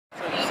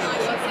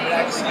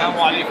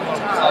Assalamu Alaikum.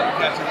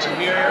 We're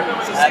here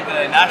at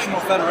the National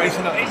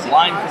Federation of the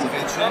Blind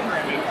Convention,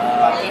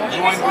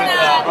 joined with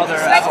Brother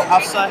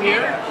Hafsah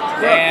here,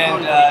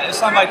 and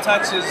Islam by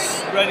Touch is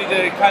ready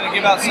to kind of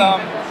give out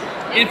some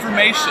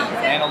information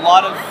and a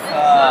lot of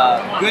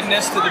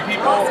goodness to the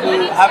people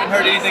who haven't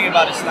heard anything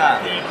about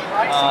Islam.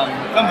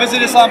 Come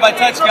visit Islam by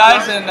Touch,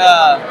 guys, and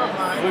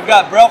we've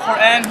got Braille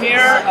Quran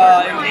here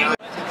in English.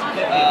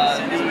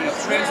 The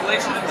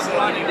translation of the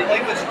Quran into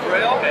English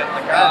Braille, and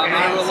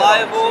a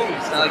reliable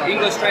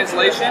English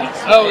translation.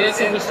 Oh,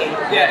 that's interesting.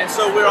 Yeah, and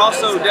so we're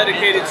also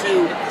dedicated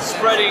to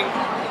spreading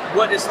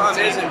what Islam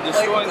is and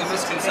destroying the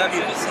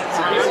misconceptions.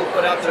 So people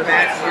put out their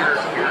hands here.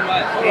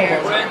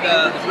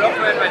 The Braille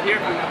friend right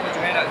here, if you want to put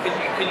your hand out,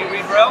 can you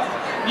read Braille?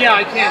 Yeah,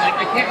 I can.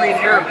 I can't read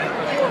Arabic.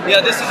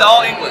 Yeah, this is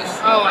all English.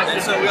 Oh, I see.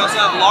 And so we also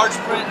have large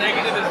print,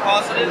 negative, and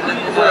positive. And,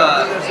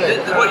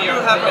 what you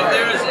have right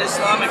there is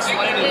Islam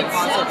explaining the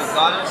concept of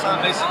God in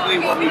Islam, basically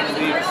what we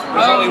believe.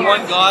 There's only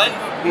one God.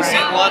 He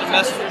sent a lot of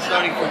messengers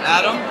starting from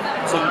Adam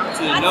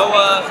to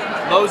Noah,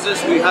 Moses.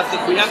 We have to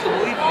believe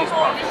in these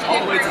prophets. All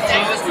the way to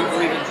Jesus, we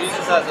believe in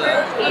Jesus as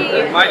a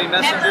mighty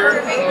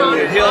messenger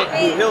who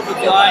healed the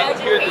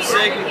blind, cured the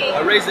sick,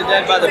 raised the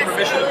dead by the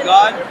permission of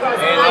God,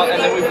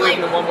 and then we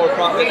believe in one more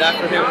prophet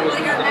after him was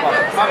the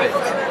prophet Muhammad.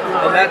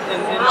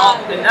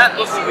 And that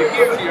book over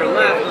here to your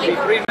left will be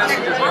 3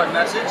 messages, 1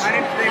 message.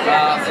 And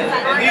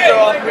these are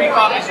all 3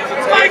 copies you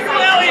can take.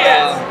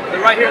 They're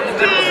right here in the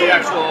middle of the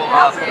actual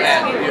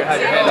Quran. You had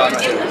your hand on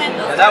it.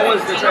 And that was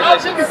the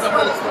translation.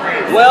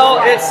 Well,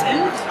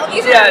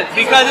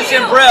 because it's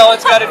in Braille,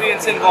 it's got to be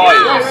in 10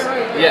 volumes.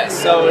 Yes,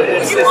 so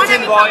it's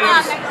 10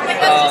 volumes.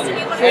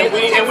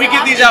 And we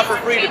give these out for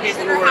free to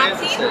people who are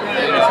interested.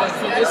 You know.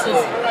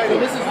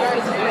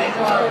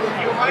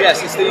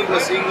 Yes, it's the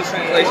English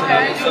translation.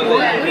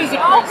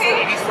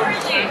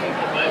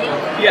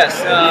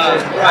 Yes,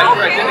 right,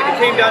 correct. And it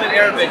came down in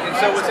Arabic, and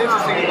so what's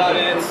interesting about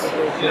it is,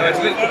 it's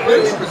been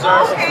completely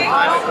preserved since the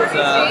time it was,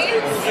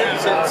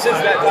 since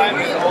that time,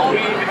 we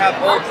even have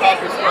old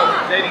copies from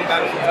dating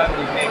back to the time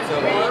we came, so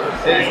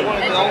it is one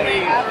of the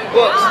only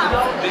books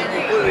that's been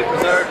completely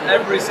preserved,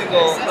 every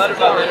single letter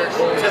by letter,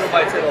 tittle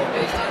by tittle,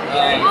 so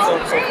on and so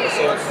forth,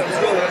 so it's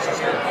really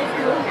interesting.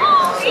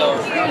 So,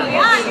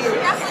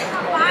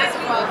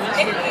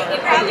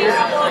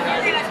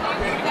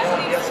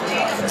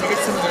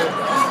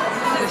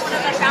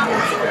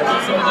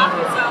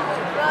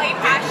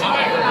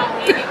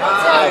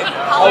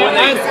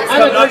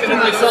 I'm a Christian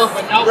myself,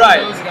 but not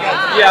right. those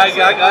guys. Yeah,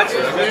 I got you.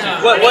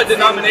 What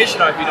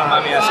denomination are you, if you don't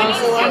mind me asking?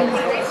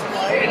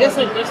 I guess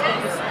I'm just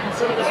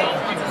considered a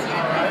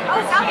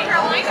South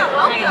Carolina,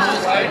 welcome.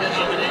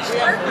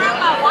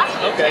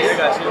 Okay, I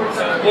got you.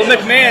 Well,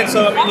 McMahon,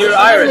 so I mean you're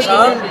Irish,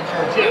 huh?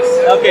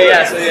 Okay,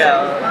 yeah, so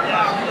yeah.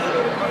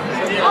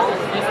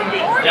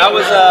 Yeah,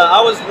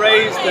 I was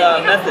raised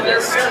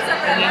Methodist.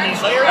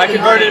 I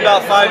converted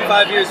about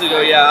five years ago.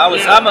 Yeah,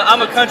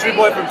 I'm a country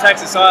boy from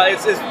Texas, so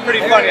it's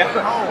pretty funny.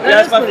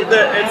 Yeah,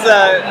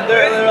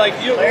 they're like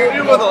you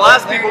were the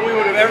last people we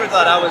would have ever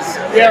thought I was.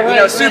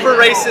 Super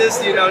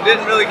racist.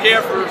 Didn't really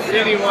care for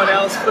anyone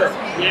else but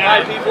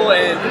my people,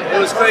 and it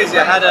was crazy.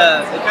 I had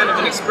a kind of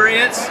an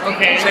experience,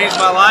 changed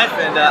my life,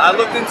 and I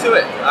looked into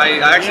it. I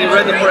actually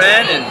read the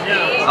Quran, and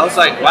I was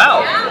like,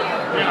 wow.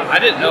 I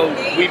didn't know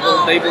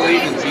they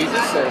believed in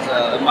Jesus as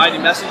a mighty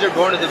messenger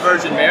born of the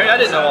Virgin Mary. I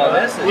didn't know all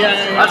this.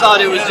 I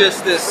thought it was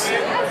just this,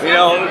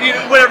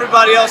 what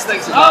everybody else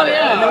thinks about it.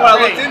 And then when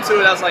I looked into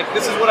it, I was like,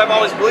 this is what I've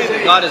always believed,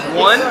 that God is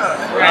one.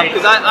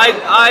 Because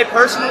I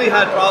personally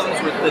had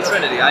problems with the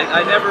Trinity.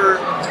 I never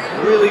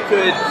really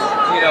could,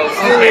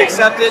 fully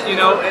accept it,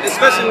 and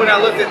especially when I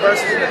looked at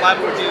verses in the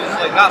Bible where Jesus was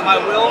like, not my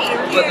will,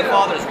 but the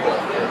Father's will.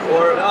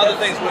 Or other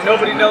things where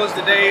nobody knows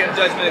the day of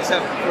judgment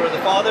except for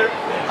the Father.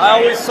 I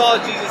always saw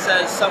Jesus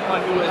as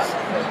someone who was,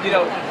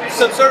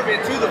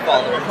 subservient to the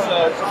Father.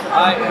 So,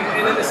 and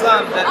in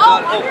Islam, that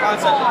whole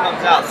concept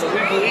comes out. So we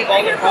believe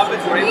all the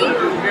prophets were able to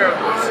do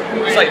miracles,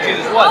 just like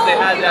Jesus was. They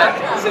had that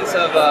sense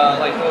of,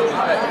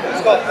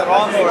 it's called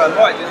karam or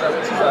mu'jiza,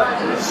 which is a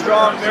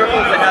strong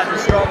miracles. They had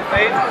the strong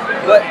faith,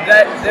 but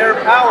that their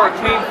power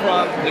came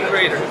from the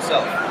Creator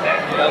Himself,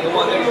 the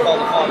one that we call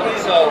the Father.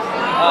 So,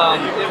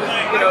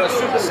 it was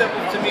super simple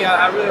to me.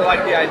 I really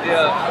like the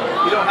idea of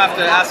you don't have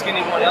to ask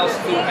anyone else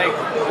to make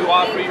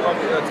dua for you or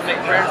to make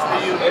prayers for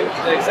you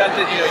to accept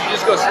it. You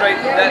just go straight.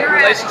 That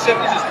relationship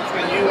is just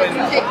between you and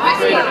the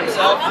Creator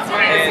Himself,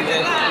 and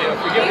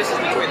forgiveness is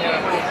between Him.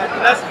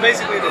 And that's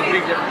basically the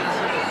big difference.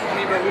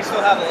 But we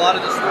still have a lot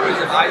of the stories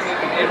of Isaac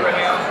and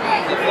Abraham,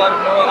 the flood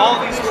of Noah. All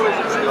these stories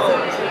are still.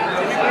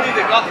 We believe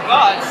that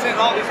God sent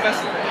all these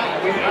messages.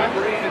 We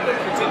believe in the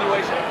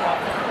continuation of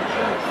prophecy.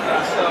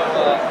 So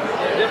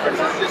the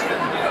difference is just that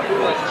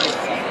who likes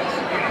Jesus.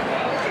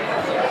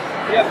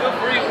 Yeah, feel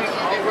free.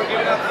 We're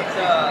giving out this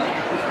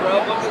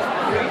Braille book for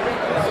free.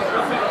 So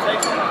feel free to take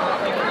it.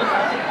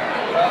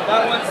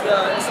 That one's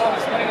the Islam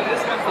explained.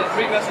 This one's the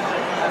three messages.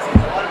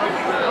 A lot of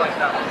people really like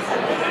that one.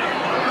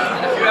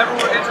 If you ever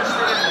were interested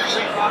in the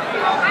free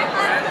coffee off the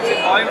brand, it's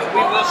in volume.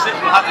 We will ship.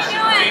 We'll have to ship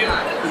it to you.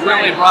 We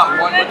only brought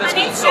one with us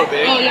because it's so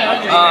big.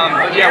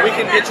 But yeah, we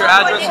can get your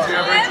address if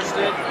you're ever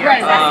interested. Well,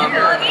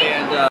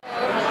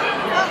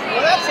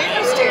 that's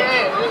interesting.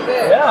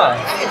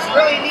 Yeah. It's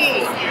really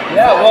neat.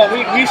 Yeah, well,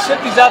 we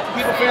ship these out to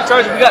people free of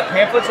charge. We got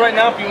pamphlets right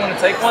now if you want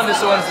to take one. This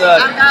one's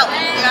I've got one.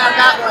 Yeah, I've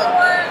got one.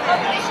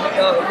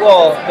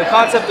 well, the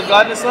concept of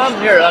God in Islam.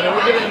 Here, I mean,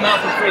 we're giving them out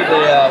for free.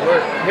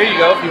 Here you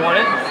go if you want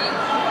it.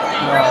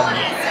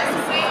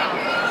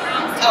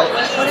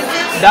 What is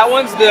this? That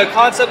one's the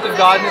concept of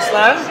God in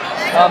Islam.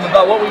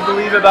 About what we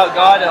believe about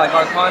God and like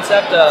our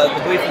concept, the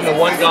belief in the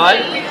one God.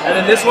 And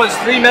then this one's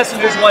three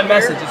messengers, one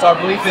message. It's our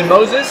belief in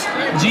Moses,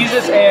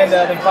 Jesus, and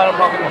the final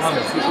prophet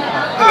Muhammad.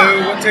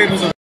 Hello, what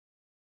tables are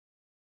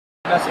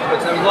Message,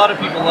 which a lot of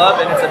people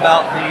love, and it's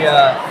about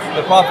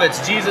the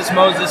prophets Jesus,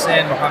 Moses,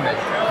 and Muhammad.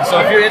 And so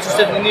if you're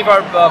interested in any of our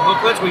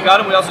booklets, we got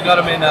them. We also got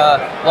them in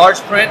large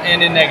print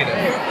and in negative.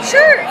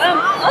 Sure,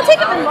 I'll take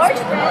them in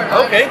large print.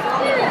 Okay.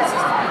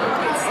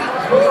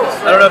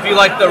 I don't know if you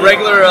like the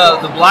regular,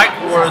 the black,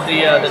 or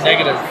the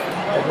negative,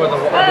 or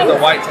the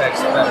white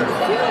text better.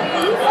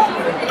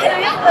 Can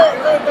I have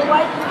the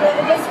white?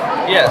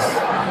 Yes.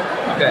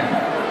 Okay.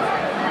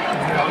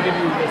 I'll give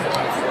you this one.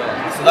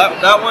 So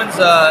that one's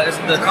is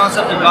the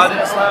concept of God in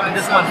Islam, and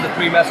this one's the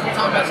three messages.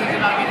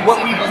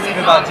 What we believe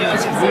about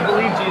Jesus is we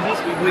believe Jesus.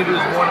 We believe he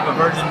was born of a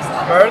virgin's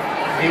birth.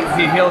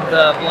 He healed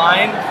the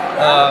blind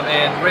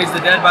and raised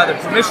the dead by the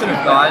permission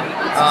of God.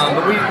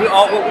 But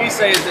what we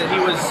say is that he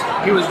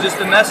was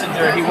just a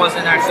messenger. He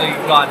wasn't actually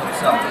God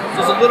himself.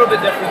 So it's a little bit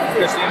different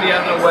from Christianity.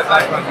 I don't know what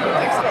background you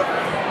have.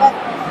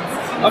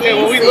 Okay,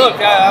 well we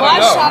look. I don't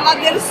know. Mashallah,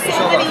 there's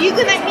so many. You're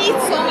gonna meet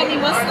so many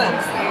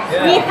Muslims.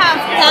 Yeah. We have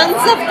tons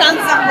of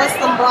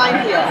Muslim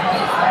blind here,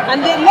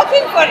 and they're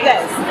looking for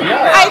this.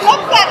 Yeah. I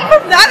love that.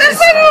 That is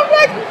it. I'm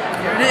like,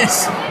 Here it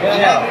is.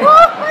 Yeah.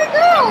 oh my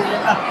God,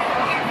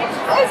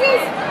 this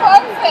is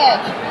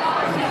perfect.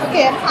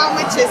 Okay, and how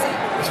much is it?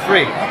 It's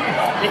free.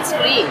 It's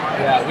free.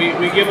 Yeah,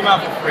 we give them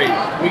out for free.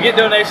 We get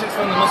donations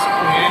from the Muslim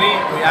community.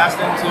 We ask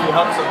them to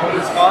help support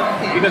this cause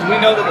because we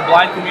know that the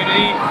blind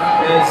community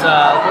is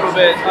a little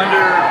bit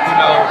under,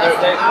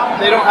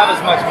 they don't have as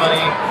much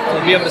money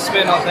to be able to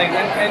spend on things.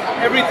 And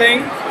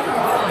everything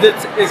that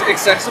is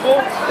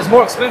accessible is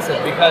more expensive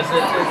because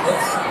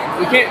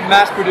we can't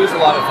mass produce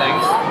a lot of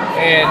things.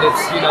 And it's,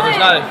 there's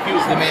not a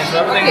huge demand,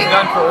 so everything's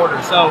done for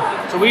order. So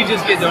we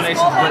just get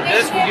donations. With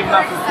this, we give them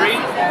out for free.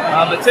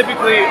 But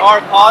typically,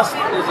 our cost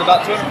is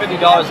about $250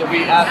 that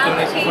we ask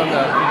donations from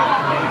the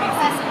community.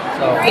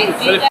 So,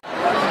 but if, We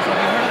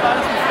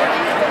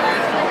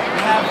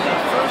have the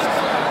first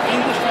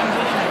English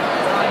translation of the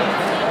Quran.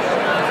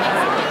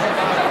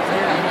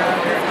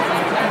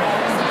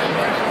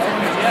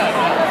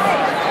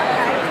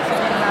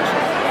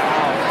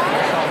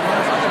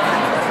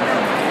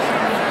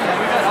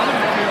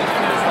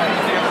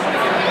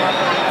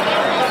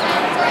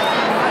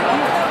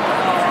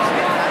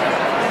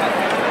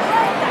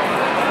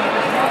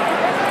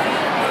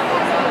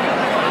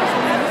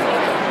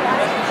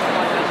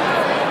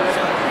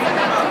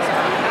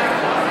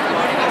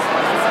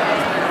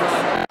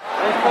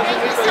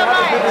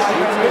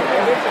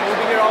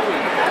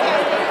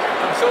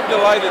 I'm so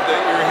delighted that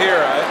you're here.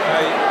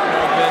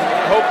 I've been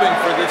hoping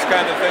for this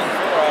kind of thing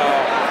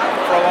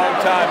for a long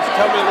time. So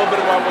tell me a little bit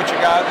about what you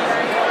got.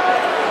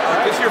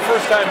 This is your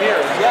first time here.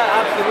 yeah,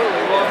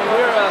 absolutely. Well,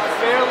 we're a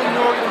fairly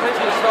new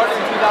organization. We started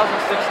in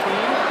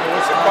 2016.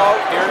 What's it called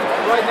here?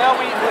 Right now,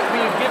 we're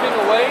giving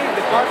away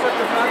the concept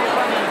of family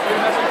funding and three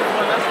messages,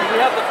 one message. We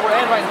have the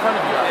Quran right in front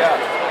of you. Yeah.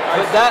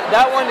 But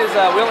that one is,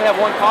 we only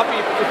have one copy.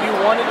 If you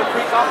wanted a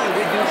free copy,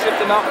 we do ship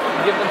them out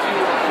and give them to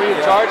you free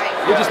of charge.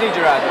 We just need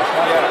your address.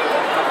 Yeah.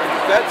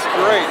 That's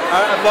great.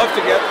 I'd love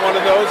to get one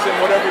of those in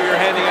whatever you're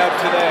handing out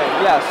today.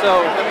 Yeah,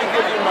 so Let me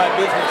give you my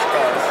business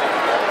card.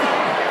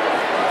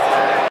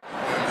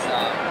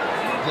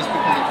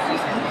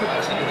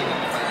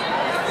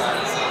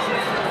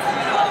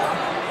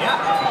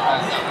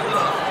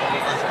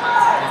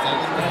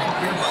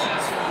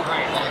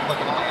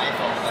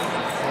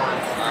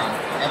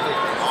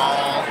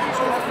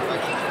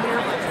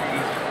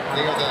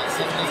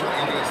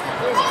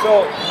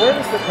 So, where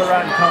does the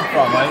Quran come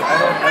from? I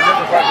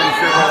never quite been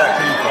sure where that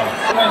came from.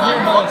 right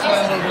here, I'll explain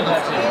a little bit of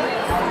that too.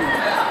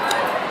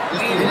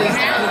 It is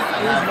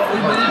what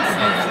we believe to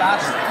be the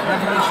last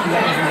revelation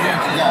that was revealed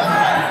to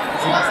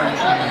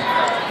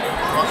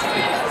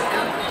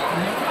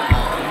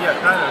Yeah,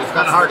 it's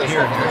kind of hard to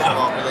hear in here.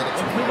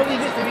 We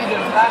believe it to be the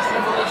last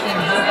revelation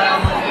revealed by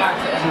Almighty God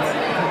to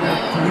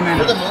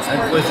humanity.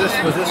 And was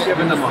this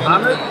given to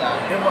Muhammad?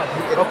 It was.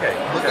 Okay,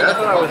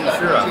 that's what I wasn't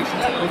sure of.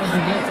 It was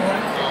revealed to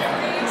him.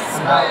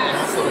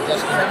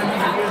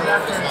 700 years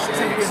after,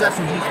 600 years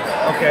after Jesus.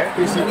 Okay.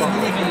 We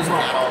believe in as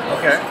well.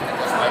 Okay.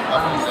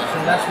 So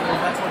that's what the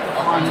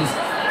Quran is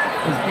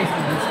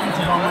basically the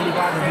speech of Almighty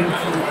God revealed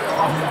to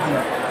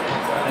Muhammad.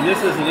 And And this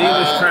is an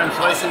English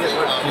translation.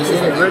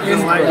 The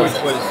original language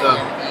was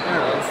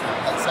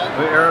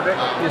Arabic?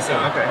 Yes, sir.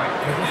 Okay.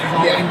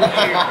 Yeah,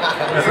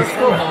 that's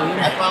cool.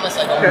 I promise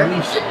I don't. We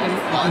ship them,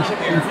 you can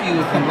ship them to you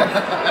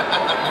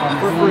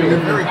for free. They're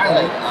very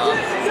highlight.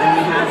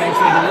 And we have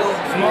actually the little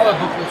smaller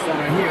booklets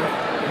that are here.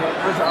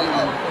 Where's the other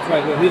one? That's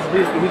right. He's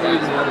reading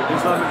the other.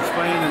 Islam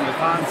explaining the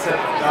concept.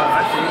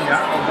 I see.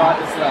 Of God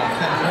Islam.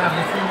 We have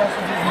the three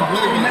messages.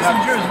 Three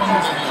messengers, one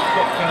message.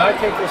 Can I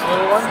take this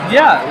little one?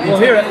 Yeah, well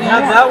here, you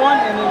have that one,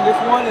 and then this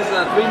one is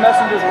three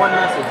messengers, one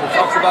message. It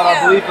talks about our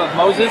belief of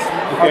Moses,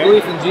 our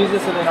belief in Jesus,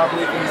 and then our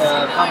belief in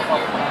the comic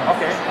book.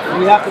 Okay. And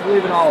we have to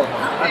believe in all of them.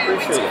 I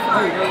appreciate it.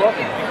 Oh, you're very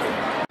welcome.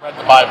 Read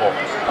the Bible.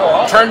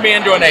 Oh, awesome. Turned me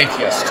into an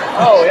atheist.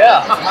 Oh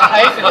yeah,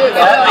 I hate to do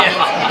that.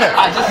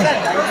 I just said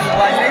that was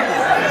my neighbor.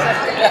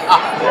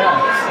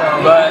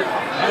 But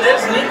it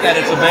is neat that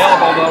it's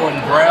available though in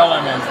Braille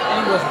and in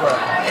English Braille.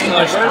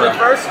 English We're the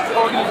Braille. first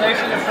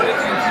organization to put it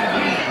into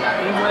the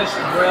English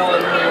Braille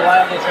and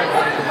reliable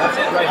translation. That's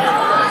it right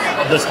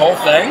here. This whole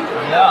thing?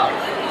 Yeah.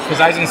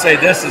 Because I was going to say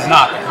this is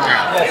not.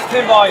 Yes,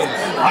 10 volumes.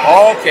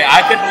 Okay,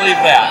 I could believe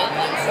that.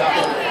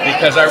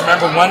 Because I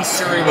remember one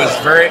series was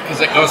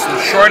because it goes from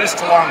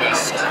shortest to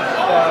longest.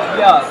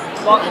 Yeah.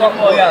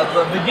 Well, yeah,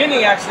 the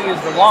beginning actually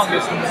is the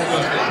longest and then it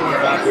goes to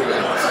shorter after.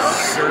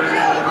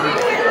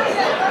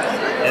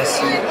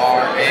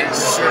 S-U-R-A.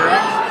 So,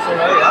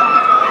 yeah.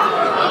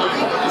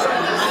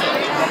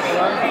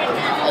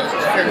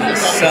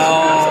 So,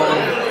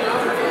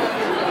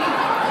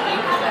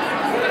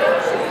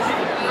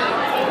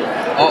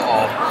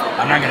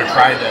 I'm not going to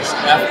try this.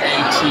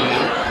 F-A-T.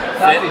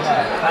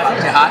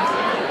 Fatihah.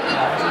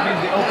 Which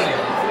means the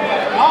opening.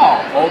 Oh,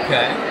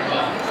 okay.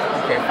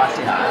 Okay,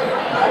 Fatihah.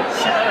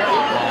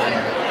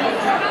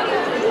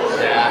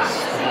 Dash.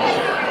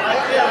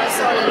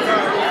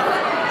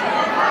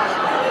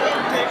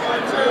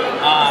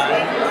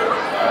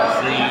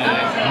 The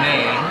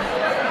name.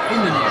 In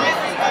the name.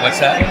 What's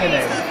that? In the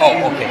name.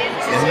 Oh, okay.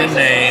 In the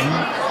name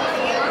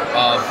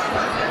of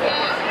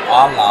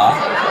Allah,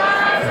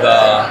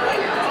 the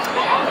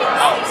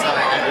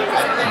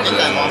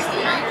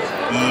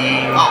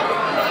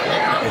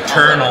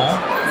eternal.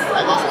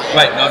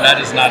 Wait, no, that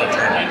is not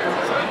eternal.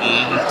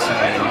 E-T-R-E-L-Y.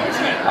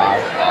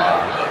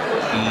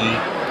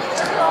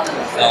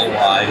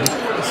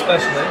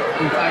 Especially.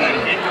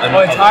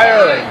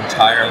 Entirely.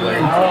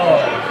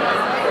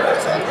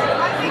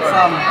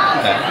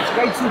 It's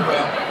great too, bro.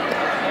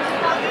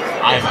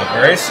 I am a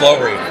very slow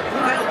reader,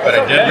 but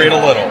I did read a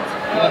little.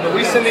 But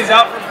we send these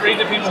out for free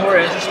to people who are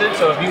interested.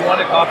 So if you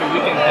want a copy, we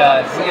can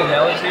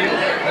mail it to you,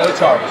 no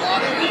charge.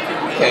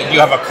 Okay, do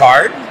you have a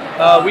card?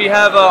 We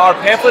have our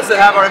pamphlets that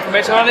have our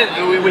information on it.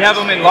 We have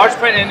them in large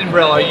print and in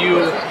Braille. Are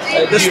you?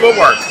 This will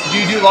work. Do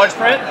you do large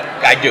print?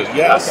 I do.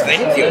 Yes,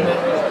 thank you.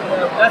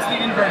 That's the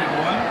inverted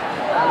one.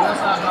 We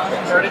also have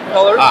non-inverted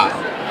colors.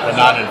 The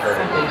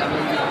non-inverted.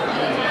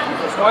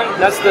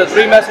 That's the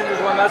three messengers,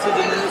 one message,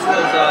 and then this one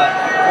is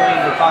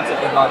the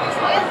concept of God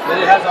Islam.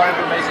 But it has our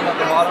information at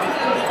the bottom.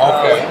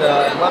 Okay. With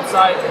the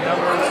website, the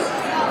numbers.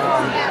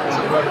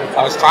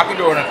 I was talking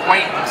to an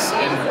acquaintance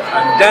in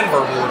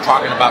Denver. We were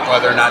talking about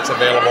whether or not it's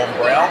available in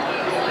Braille,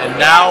 and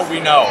now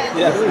we know.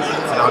 Yes.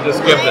 And I'll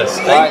just give this.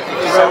 Thank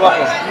you. You're very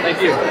welcome.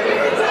 Thank you.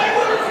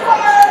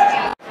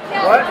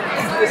 What?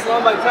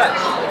 Islam by touch.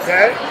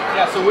 Okay.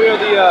 Yeah, so we are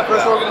the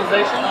first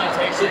organization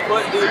to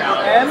put the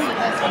Quran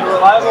and the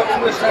reliable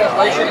English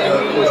translation in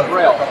English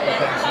Braille.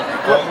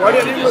 What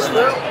in English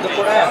Braille? The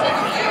Quran.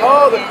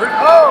 Oh, the Quran.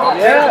 Oh,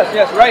 okay.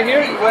 Yes, right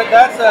here.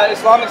 That's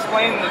Islam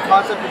explaining the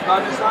concept of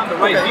God Islam, but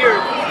right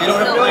here,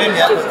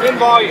 it's 10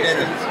 volumes.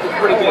 It's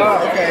pretty big.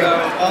 Wow, okay. So,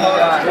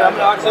 I'm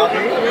going to ask you to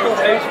take a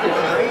page,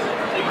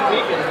 take a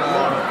peek, and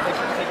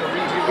take a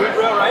read. You read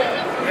Braille, right?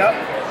 Yep.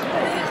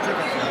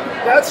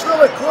 That's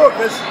really cool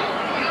because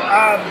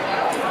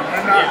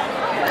I'm not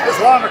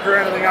Islamic or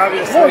anything,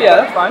 obviously. Oh yeah,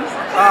 that's fine.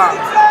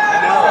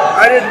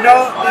 I didn't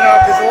know,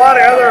 because a lot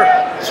of other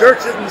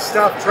churches and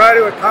stuff try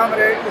to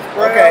accommodate with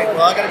Braille. Okay,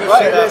 well, I gotta go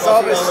see that. There's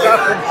all this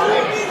stuff, and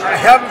I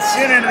haven't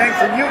seen anything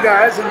from you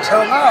guys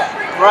until now.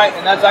 Right,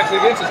 and that's actually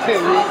against us too,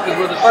 because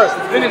we're the first.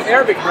 It's been in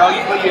Arabic, Braille,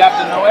 but you have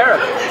to know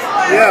Arabic.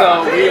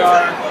 Yeah. So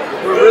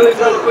we're really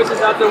trying to push this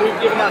out there. We've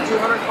given out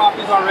 200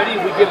 copies already.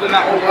 We give them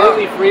out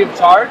completely free of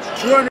charge.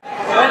 200.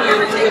 And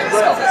English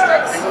Braille.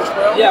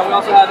 Yeah, we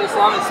also have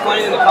Islam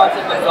explaining the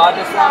concept of God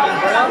Islam in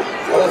Braille.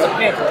 So that's a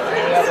pamphlet.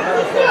 We have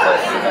another pamphlet,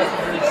 three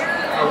messages,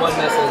 one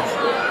message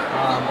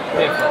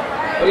pamphlet.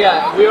 But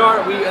yeah,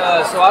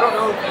 so I don't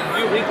know,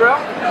 do you read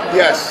Braille?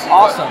 Yes.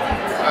 Awesome.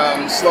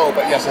 Slow,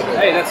 but yes, I do.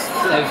 Hey, there's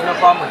no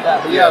problem with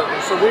that. But yeah,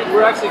 so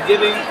we're actually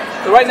giving,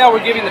 so right now we're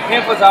giving the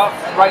pamphlets out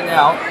right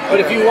now. But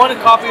if you want a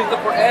copy of the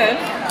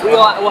Quran,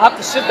 we'll have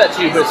to ship that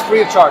to you, but it's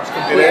free of charge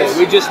completely.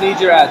 We just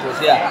need your address.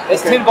 Yeah,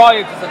 it's 10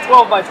 volumes. It's a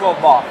 12 by 12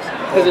 box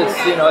because it's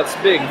it's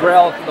big.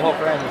 Braille for the whole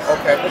Quran. It's a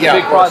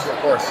big project. Of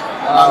course.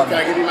 Can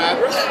I give you my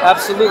address?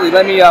 Absolutely.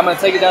 I'm gonna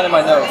take it down in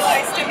my notes.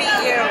 Nice to meet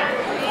you.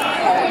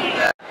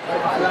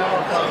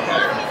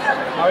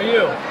 How are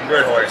you?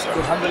 Good, how are you, sir?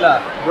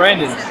 Alhamdulillah.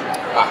 Brandon.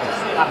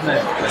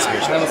 Ahmed. Nice to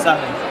meet you.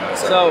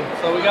 So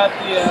we got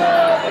the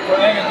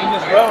Quran in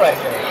English Braille right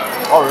here.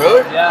 Oh,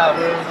 really? Yeah,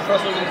 we're the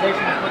first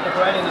organization to put the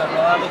Quran in a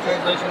reliable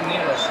translation in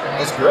English.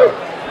 That's great.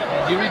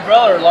 Do you read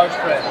Braille or large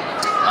print?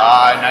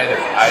 Neither.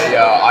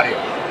 Audio.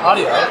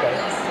 Audio, okay.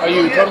 Are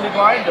you totally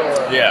blind or?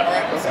 Yeah.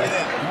 Okay.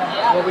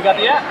 Well, we got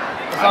the app.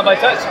 Assalamu by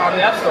Touch on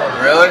the App Store.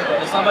 Really?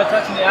 Assalamu by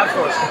Touch in the App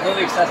Store. It's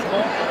completely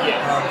accessible.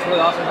 It's really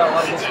awesome. Got a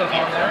lot of good stuff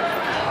on there.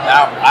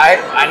 Now,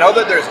 I know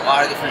that there's a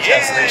lot of different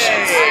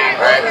translations,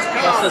 right?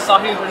 That's the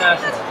Sahih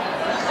International.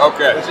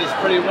 Okay. Which is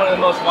probably one of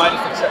the most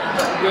widest accepted.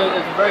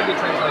 It's a very good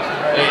translation.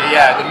 Right?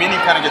 Yeah, the meaning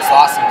kind of gets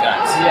lost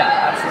sometimes. Yeah,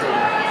 absolutely.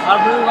 I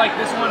really like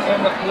this one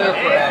and the clear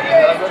Quran.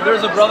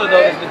 There's a brother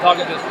though that's been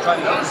talking to us trying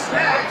to get this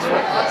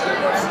clear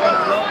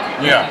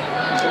Quran. Yeah.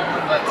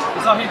 But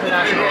the Sahih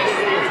International is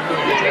a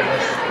really good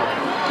translation.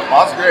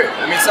 Well, that's great.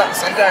 I mean,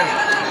 sometimes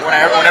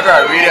whenever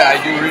I read it, I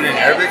do read it in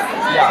Arabic.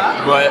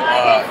 Yeah. But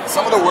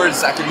some of the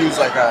words I could use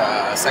like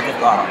a second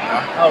thought. You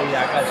know? Oh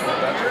yeah, I got you.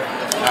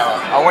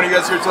 When are you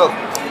guys here till?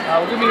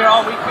 We're gonna be here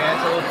all week, man.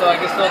 So I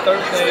guess till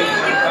Thursday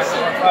and back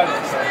on Friday.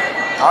 So.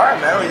 All right,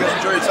 man. Well, you guys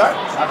enjoy your time.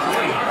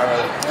 Absolutely. All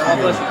right. God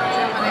bless you.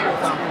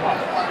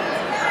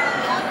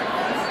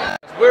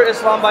 We're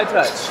Islam by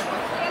Touch.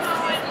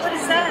 What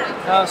is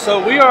that? So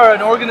we are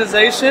an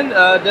organization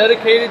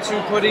dedicated to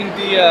putting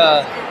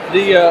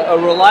a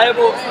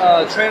reliable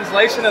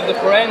translation of the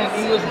Quran in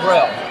English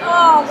Braille.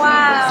 Oh,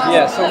 wow.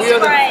 Yeah, so we are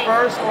the That's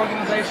first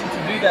organization to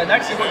do that. And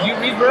actually, do you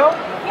read Braille?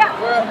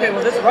 Yeah. Okay,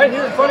 well this right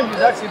here in front of you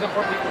is actually the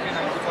part people can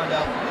actually find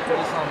out what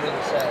Islam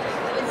really says.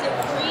 Is it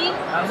free?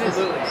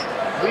 Absolutely.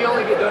 We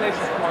only get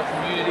donations from our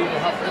community to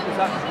help people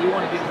out because we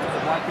want to give it to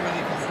the blind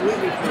community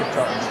completely free of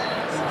charge.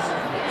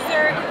 Is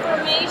there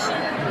information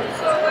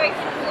so I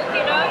can look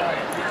it up?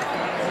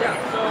 Yeah,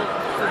 so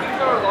these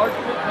are large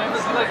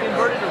pamphlets, like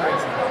inverted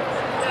erasers.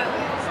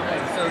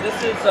 Okay, so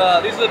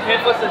these are the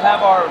pamphlets that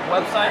have our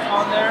website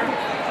on there,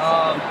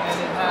 and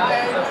it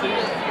has, so you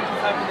can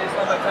type in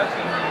Islam by Touch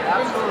in the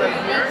App Store right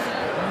here,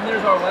 and then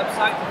there's our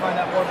website to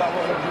find out more about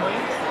what we're doing.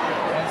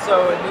 And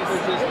so these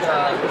are just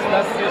this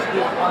messages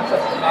through the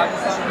concept of God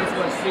and this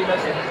one's three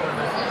messages.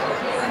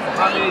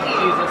 How many is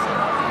Jesus and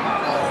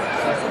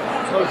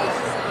Moses?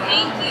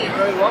 Thank you. You're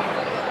very welcome.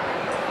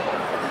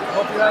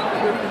 Hope you have a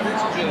good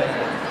YouTube.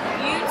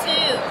 You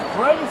too.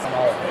 Great.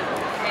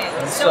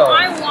 So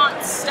I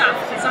want stuff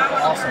because I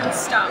want to learn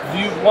stuff. Do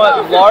you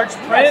want large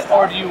print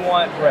or do you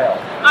want Braille?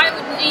 I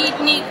would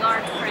need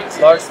large print.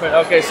 Large print.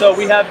 Okay, so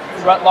we have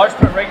large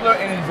print regular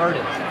and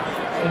inverted.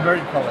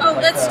 Inverted color. Oh,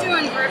 like let's do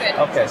inverted.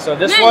 Okay, so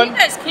this Man, one. you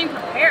guys came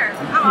prepared.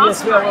 How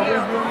Yes, awesome yeah, are well,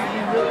 you? we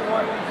really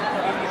want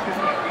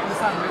this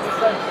on really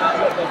stuff, not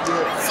what they do.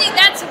 See,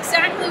 that's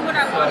exactly what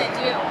I want to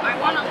do. I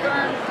want to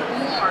learn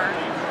more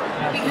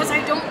because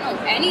I don't know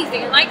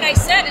anything. Like I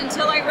said,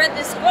 until I read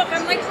this book,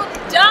 I'm like, well,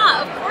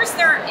 duh. Of course,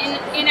 there are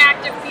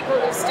inactive people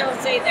who still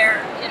say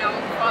they're,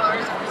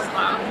 followers of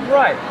Islam.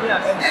 Right. Yeah.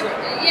 And so,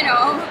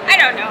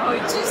 I don't know.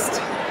 It just.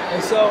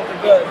 And so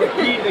the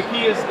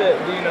key is that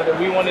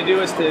we want to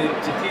do is to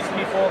teach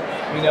people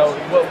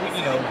what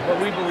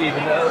we believe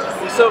in.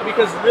 So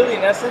because really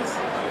in essence,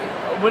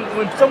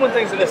 when someone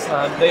thinks of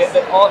Islam, they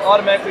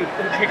automatically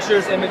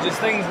pictures, images,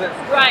 things that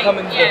come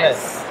into their head.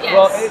 Yes.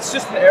 Well, it's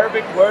just an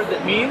Arabic word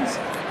that means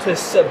to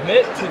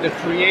submit to the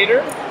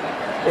Creator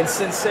in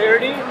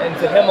sincerity and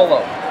to Him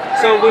alone.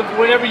 So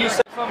whenever you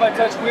say Islam by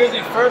Touch, we are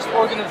the first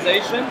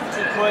organization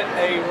to put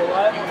a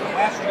reliable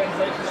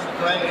translation of the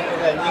Quran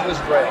in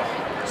English Braille.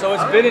 So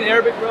it's been in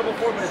Arabic Braille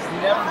before, but it's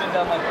never been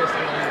done like this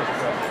in English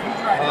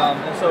Braille.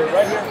 And so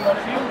right here in front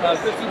of you,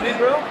 Chris, do you read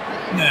Braille?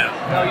 No.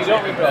 No, you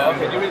don't read Braille.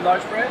 Okay, do you read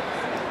large print?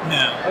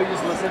 No. Oh, you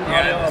just listen to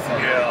Yeah, audio? listen,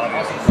 Okay. yeah,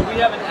 audio. Awesome. So we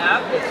have an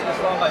app that's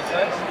Islam by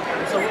Touch.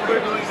 And so what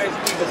we're doing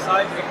basically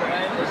besides the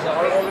Quran is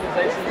our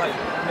organization, like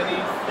many,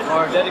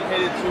 are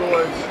dedicated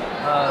towards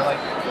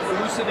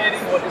elucidating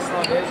what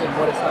Islam is and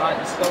what it's not,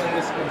 dispelling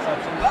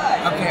misconceptions.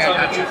 Okay, and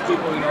I got you. teach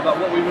people, about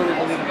what we really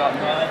believe about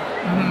God,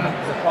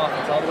 the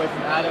prophets, all the way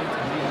from Adam to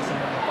Jesus and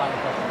then the final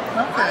prophet.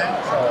 Okay.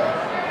 So,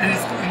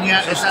 And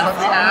yet, is that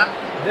the app?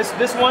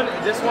 this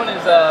one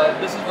is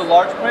this is the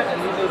large print, and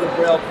these are the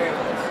Braille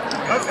pamphlets.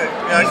 Okay.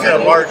 Yeah, I get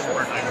a large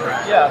one.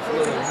 Yeah,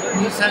 absolutely.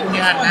 You said you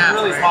had an app,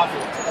 really right?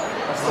 popular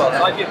as well.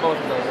 So I get both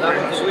of those. That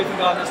one's the belief in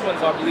God. This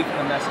one's our belief in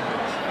the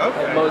messengers.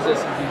 Okay. Like Moses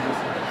and Jesus.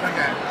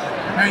 Okay.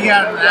 Now you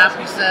have an app,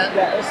 you said?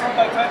 Yeah, it's not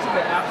by touching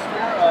the App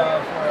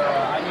Store for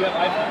you have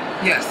iPhone.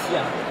 Yes.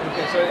 Yeah.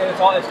 Okay. So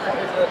it's all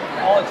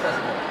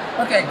accessible.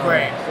 Okay,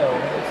 great. So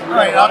it's All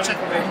right, I'll check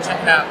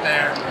it out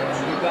there. And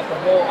we've got the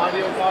whole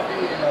audio copy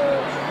and a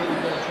really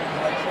good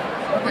translation.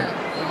 So Okay.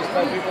 we just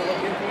tell people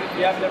look into it if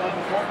you haven't ever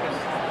before, because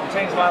it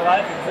changed my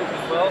life and his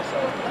as well. So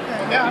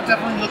Yeah, I'll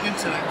definitely look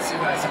into it and see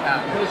what it's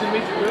about. pleasure to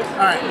meet you, Chris.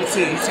 All right, you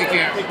too. You take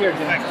care. Take care,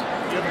 Jim. Thanks.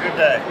 You have a good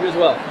day. You as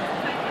well.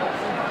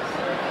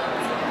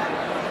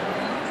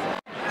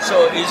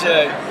 So is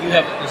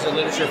the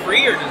literature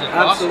free or does it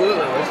cost?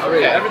 Absolutely, it's free.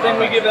 Okay. Everything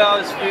we give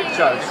out is free of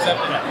charge. Except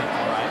the network.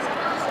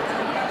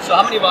 So So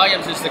how many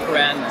volumes is the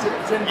Quran?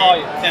 10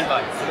 volumes. 10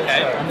 volumes.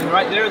 Okay. And then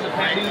right there is these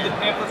are the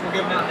pamphlets we're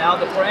giving out now.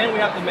 The Quran we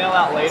have to mail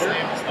out later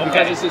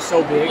because this is so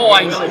big. Oh,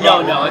 I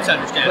know. No, it's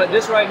understandable. But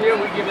this right here,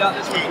 we give out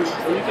this one free.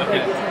 So you can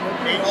take this one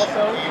with you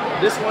also.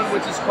 This one,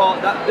 which is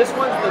called, this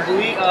one's the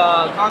belief,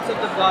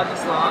 concept of God in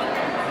Islam.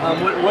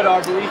 What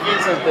our belief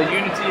is of the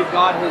unity of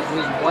God,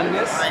 his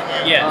oneness.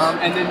 Yes.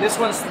 And then this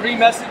one's 3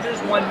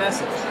 messengers, 1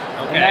 message.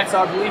 Okay. And that's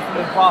our belief in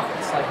the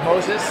prophets, like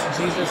Moses,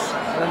 Jesus,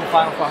 and then the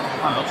final prophet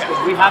Muhammad. Because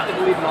we have to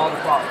believe in all the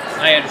prophets.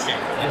 I understand.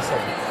 Yes, sir.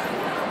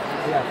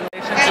 Yeah.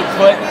 To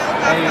put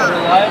a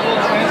reliable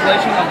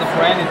translation of the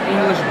Quran in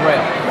English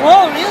Braille.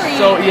 Whoa, really?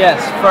 So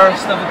yes,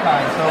 first of a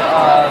kind. So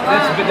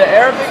the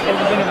Arabic has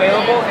been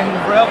available in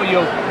Braille, but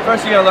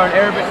first you gotta learn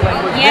Arabic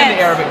language, then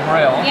the Arabic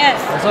Braille. Yes.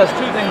 And so that's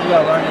 2 things we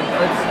gotta learn.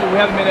 We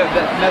haven't made that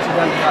message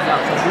hasn't gotten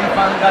out. So we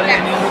finally got it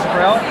in English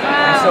Braille,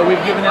 and so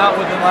we've given out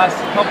within the last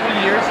couple of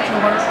years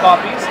 200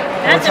 copies.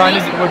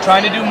 We're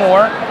trying to do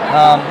more,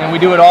 and we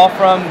do it all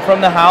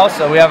from the house.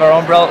 So we have our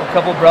own Braille, a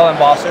couple of Braille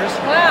embossers.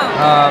 Wow.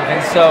 And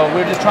so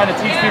we're just trying to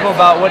teach people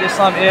about what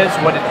Islam is,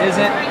 what it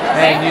isn't,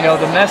 and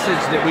the message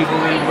that we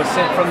believe was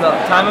sent from the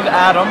time of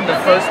Adam, the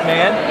first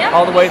man,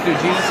 all the way through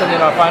Jesus, and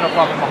then our final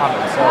prophet Muhammad.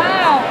 So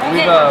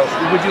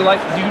we've do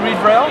you read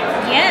Braille?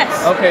 Yes.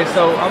 Okay,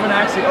 so I'm gonna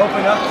actually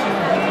open up to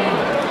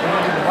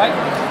the white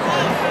one.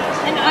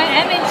 And I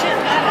am interested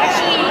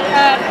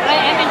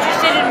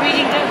in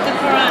reading the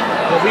Quran.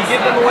 Well, we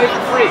give them away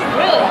for free.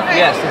 Really?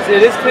 Yes,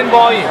 it is 10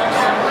 volumes.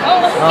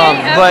 Oh,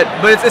 okay. But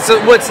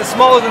it's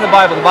smaller than the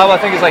Bible. The Bible I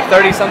think is like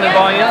 30-something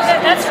volumes.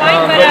 That's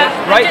fine, but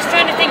I'm just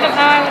trying to think of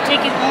how I would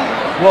take it home.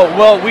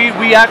 Well,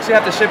 we actually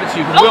have to ship it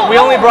to you. We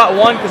only brought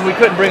one because we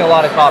couldn't bring a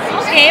lot of copies.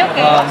 Okay.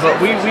 But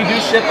we do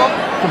ship them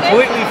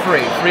completely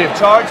free of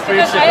charge,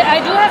 free of shipping.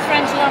 I do have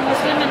friends who are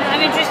Muslim, and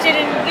I'm interested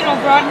in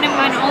broadening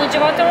my knowledge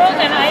about the world.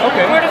 And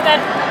part of that,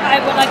 I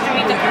would like to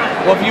read the Quran.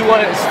 Well, if you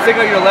want to stick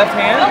out your left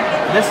hand,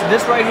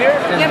 this right here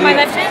is my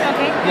left hand.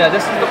 Okay. Yeah,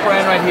 this is the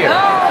Quran right here.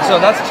 Oh. So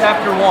that's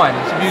chapter 1.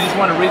 So if you just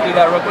want to read through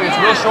that real quick, it's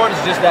real short.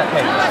 It's just that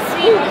page. Oh,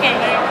 sweet. Okay,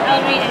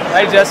 I'll read it.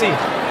 Hey, Jesse.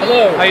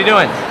 Hello. How you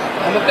doing?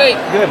 I'm okay.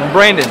 Good. I'm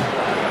Brandon.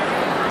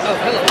 Oh,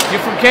 hello. You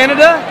from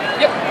Canada?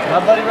 Yep. My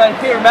buddy right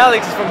here,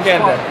 Malix, is from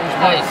Canada.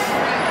 Nice.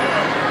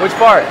 Which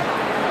part?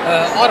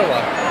 Ottawa.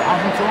 I'm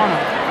from Toronto.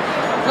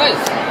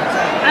 Nice.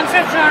 I'm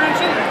from Toronto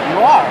too. You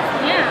are?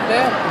 Yeah.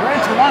 We're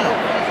in Toronto.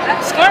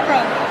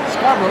 Scarborough.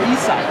 Scarborough,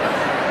 East Side.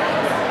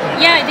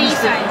 Yeah, the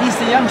East Side.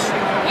 East of Yonge Street.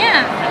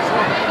 Yeah.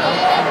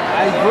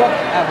 I grew up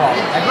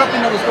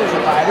in Nova Scotia,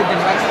 but I lived in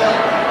Rexdale.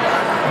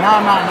 Now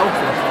I'm out in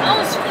Oakville.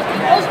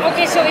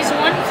 Okay, so is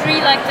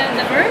 1:3 like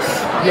the verse?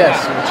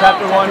 Yes,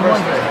 chapter 1,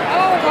 verse 3.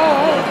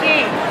 Oh,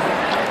 okay.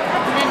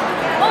 And then,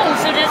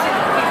 so does it?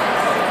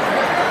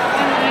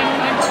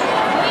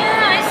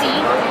 Yeah, I see.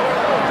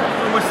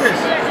 What's this?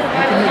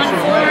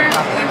 1:4,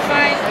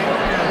 1:5.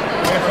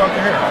 It's up to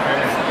here.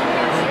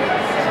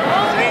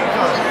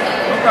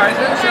 Oh my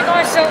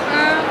gosh, so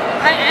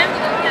I am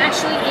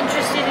actually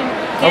interested in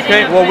getting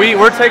Okay, well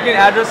we're taking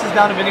addresses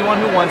down of anyone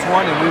who wants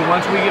one, and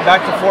once we get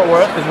back to Fort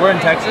Worth, because we're in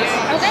Texas,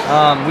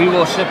 we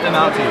will ship them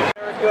out to you.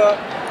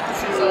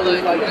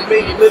 To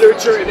make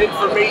literature and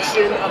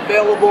information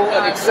available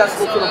and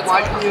accessible to the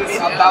blind community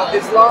about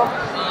Islam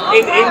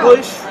in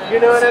English, you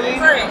know what I mean?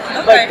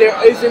 Like there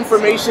is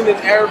information in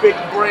Arabic,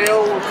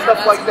 Braille, and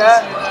stuff like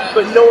that,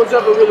 but no one's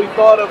ever really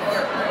thought of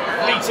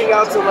reaching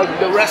out to like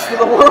the rest of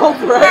the world,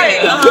 right?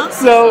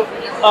 So,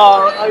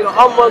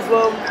 I'm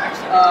Muslim,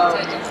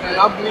 and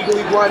I'm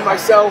legally blind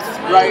myself,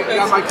 right? I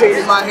got my cane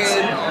in my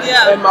hand,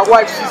 and my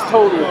wife, she's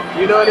total,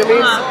 you know what I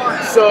mean?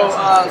 So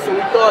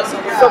we thought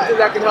something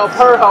that can help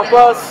her, help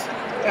us,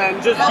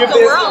 and just give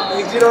this,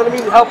 you know what I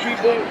mean? Help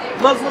people,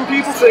 Muslim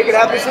people, so they can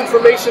have this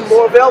information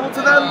more available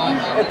to them,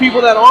 and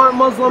people that aren't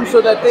Muslim, so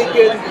that they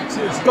can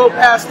go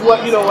past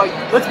what, like,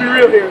 let's be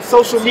real here,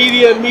 social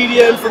media and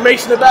media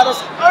information about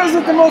us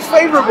isn't the most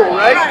favorable,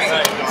 right?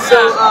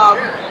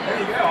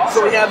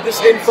 So we have this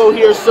info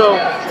here, so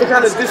to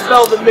kind of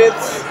dispel the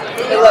myths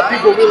and let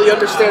people really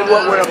understand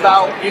what we're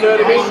about, you know what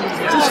I mean?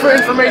 Just for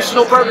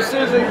informational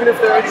purposes, even if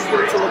they're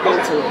interested to look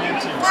into it.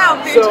 Wow,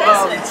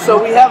 fantastic.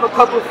 So we have a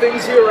couple of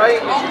things here,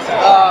 right?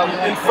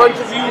 In front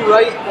of you,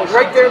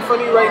 right there in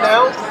front of you right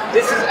now.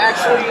 This is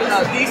actually,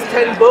 these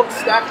 10 books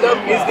stacked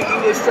up is the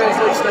English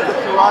translation of the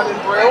Quran in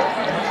Braille,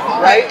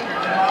 right?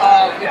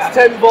 It's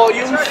 10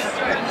 volumes,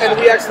 and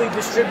we actually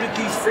distribute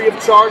these free of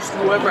charge to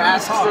whoever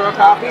asks for a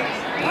copy.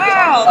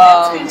 Wow,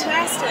 that's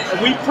fantastic.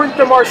 We print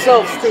them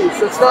ourselves too,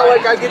 so it's not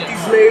like I get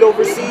these made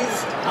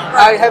overseas.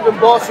 I have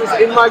embossers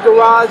in my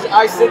garage.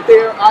 I sit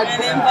there, I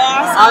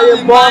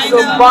emboss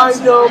them,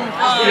 bind them,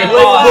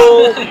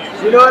 label.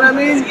 You know what I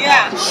mean?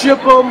 Yeah. Ship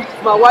them.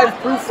 My wife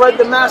proofread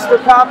the master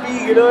copy.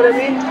 You know what I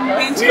mean?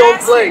 Fantastic. We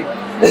don't play.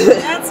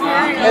 That's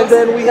very And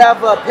then we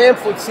have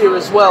pamphlets here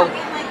as well.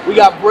 We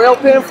got Braille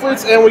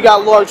pamphlets and we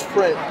got large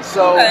print.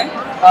 So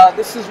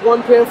this is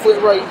one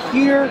pamphlet right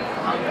here.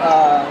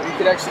 You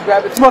can actually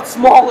grab it. It's much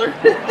smaller.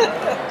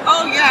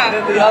 Oh yeah.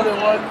 than the other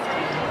one.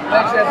 We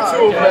actually have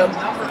two of them.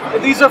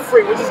 And these are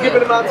free. We're just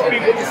giving them out to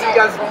people just so you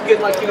guys can get,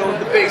 like, you know,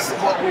 the base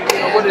of what,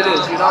 what it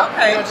is, you know?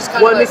 Okay.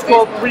 One is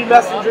called Three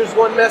Messengers,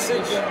 One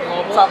Message,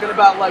 talking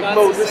about, like,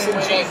 Moses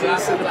and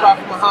Jesus and the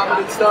Prophet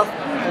Muhammad and stuff,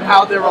 and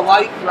how they're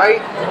alike,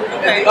 right?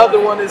 And the other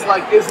one is,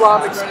 like,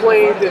 Islam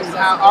Explained and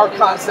how our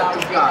concept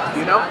of God,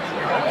 you know?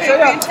 Okay, So,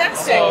 yeah.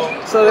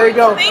 fantastic. So there you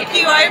go. Thank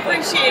you, I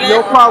appreciate it.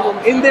 No problem.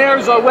 In there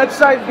is our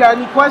website. If you got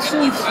any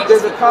questions,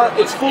 there's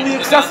it's fully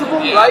accessible,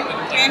 right?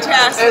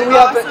 Fantastic. And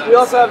we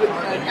also have an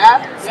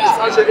app. It's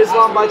under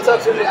Islam by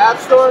Touch in the App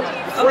Store,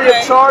 free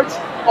of charge.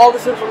 All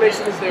this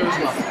information is there as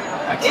well.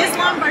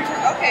 Islam by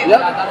Touch. Okay.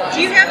 Yep.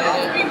 Do you have the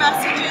 3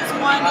 messages?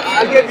 One in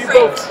I gave you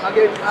print? both. I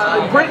gave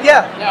print.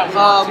 Yeah.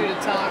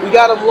 We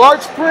got a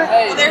large print.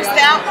 Well, there's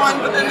that one,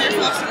 but then there's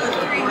also the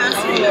 3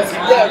 messages.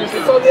 Yeah,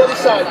 it's on the other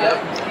side. Yeah.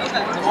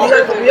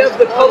 We have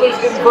the colors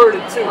inverted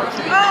too. Oh,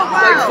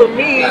 wow. Like for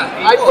me,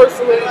 I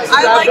personally,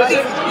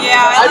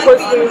 I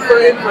personally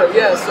prefer invert.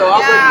 Yeah, so I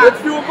was like,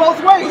 let's do it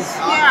both ways.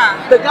 Yeah.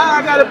 The guy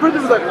I got a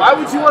printer was like, why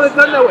would you want it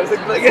done that way?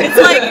 It's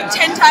like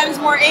 10 times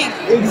more ink.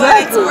 Exactly.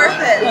 But it's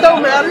worth it. It don't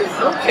matter. I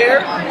don't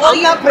care. Well,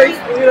 I'm not paying.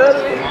 You know what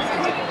I mean?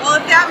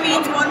 Well, if that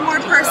means one more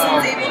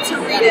person's able to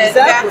read it,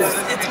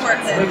 it's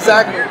worth it.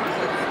 Exactly.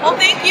 Well,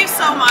 thank you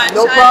so much.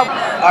 No problem.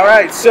 All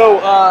right,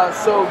 so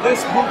this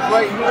group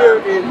right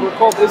here we're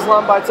called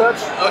Islam by Touch.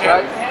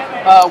 Okay.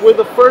 Right? We're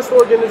the first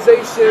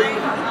organization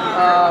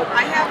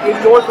in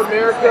North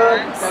America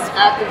that's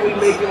actively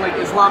making like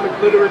Islamic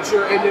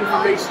literature and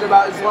information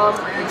about Islam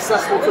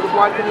accessible to the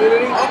blind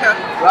community. Okay.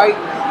 Right?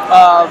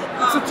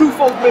 It's a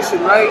twofold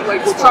mission, right?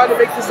 Like we're trying to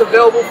make this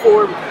available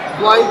for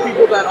blind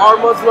people that are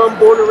Muslim,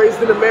 born and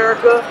raised in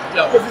America,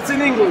 because it's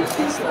in English.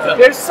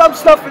 There's some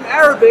stuff in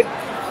Arabic,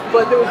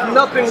 but there was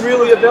nothing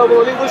really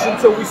available in English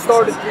until we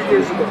started 3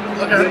 years ago.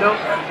 Okay. You know,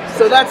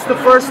 so that's the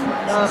first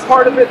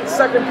part of it. The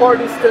second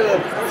part is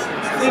to,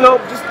 you know,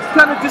 just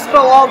kind of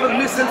dispel all the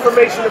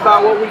misinformation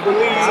about what we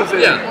believe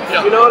in.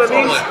 You know what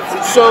I mean?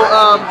 So,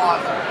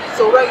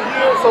 so right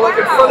here, so like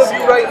in front of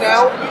you right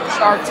now,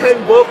 are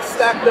 10 books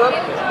stacked up.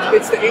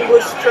 It's the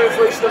English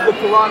translation of the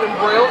Quran in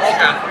Braille.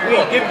 Okay. We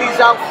give these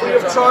out free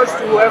of charge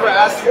to whoever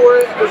asks for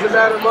it. Doesn't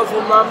matter,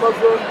 Muslim,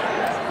 non-Muslim.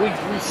 We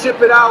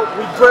ship it out,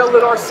 we braille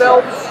it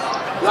ourselves,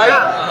 right?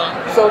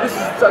 So this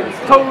is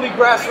totally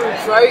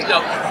grassroots, right?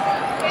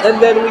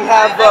 And then we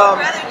have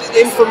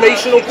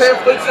informational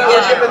pamphlets that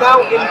we're giving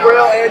out in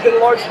Braille and in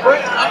large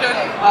print.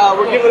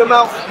 We're giving them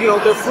out, you know,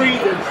 they're free,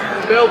 they're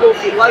available if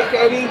you like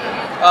any.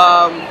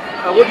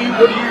 What do you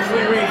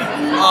usually read?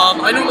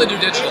 I normally do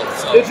digital.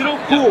 So.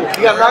 Digital? Cool.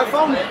 You got an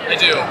iPhone? I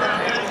do.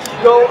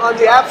 Go on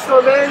the App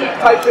Store, man,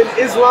 type in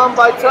Islam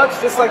by Touch,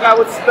 just like I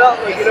would spell,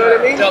 like, you know what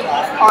I mean?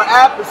 Our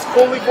app is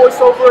fully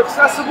voiceover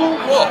accessible,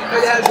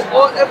 and has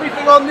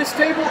everything on this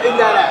table in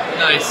that app.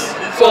 Nice.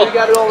 So we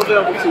got it all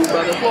available to you,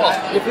 brother. Cool.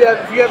 If you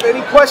have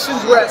any questions,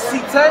 we're at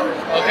C10.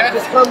 Okay.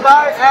 Just come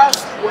by,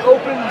 ask, we're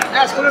open,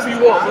 ask whatever you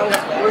want, bro.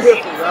 We're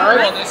here for you,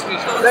 all right? Nice to meet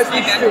you. Nice to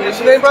meet you. What's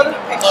your name, brother?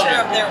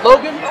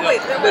 Logan?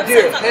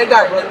 Nadir. Hand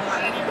out, brother.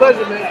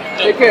 Pleasure, man.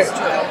 Take care.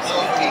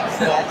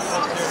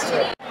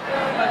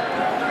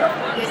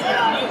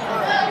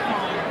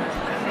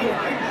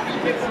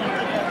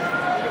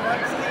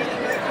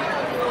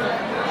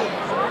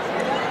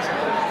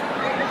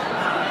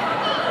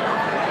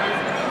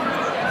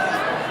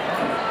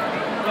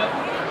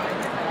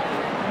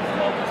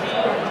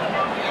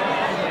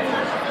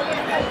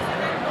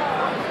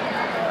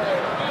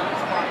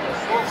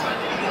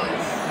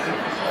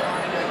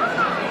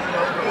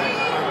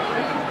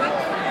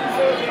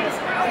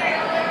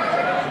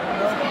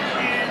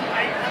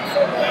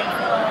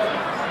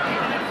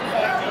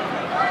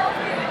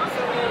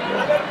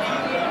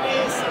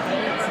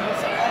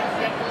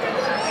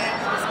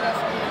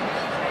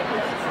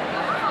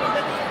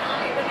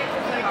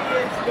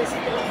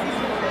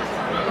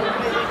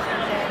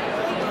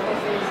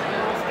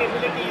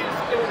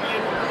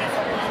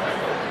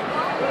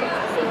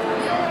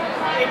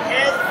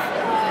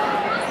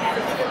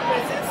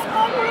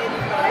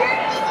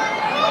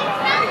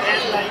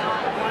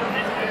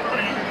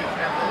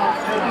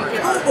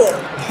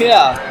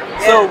 Yeah.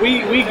 So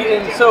we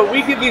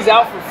give these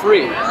out for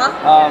free.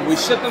 We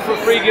ship them for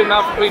free, give them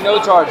out for free, no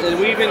charge. And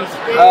we even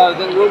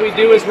then what we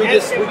do is we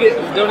get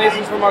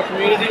donations from our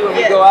community when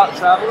we go out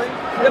traveling.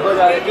 But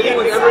if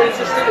anyone's ever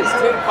interested, it's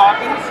 10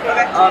 copies,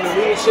 and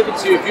we will ship it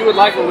to you. If you would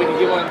like one, we can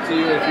give one to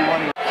you if you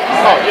want to.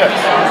 Oh yes.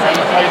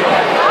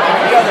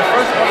 We are the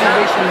first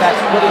organization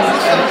that's putting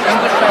an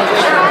English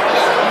translation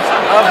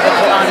of the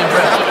Quran in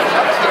Braille.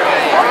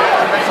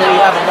 So we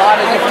have a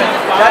lot of different.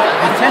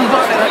 The 10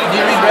 books that do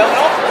you read Braille?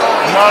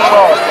 Not at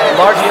all.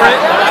 Large print?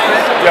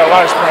 Yeah,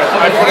 large print.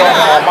 I put it on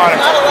my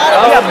monitor.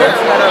 We have books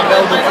that are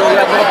available too. We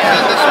have little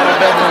pamphlets that are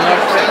available in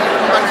large print.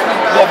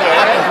 We have an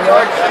app as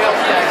large.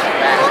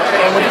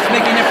 And we're just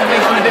making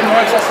information a bit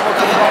more accessible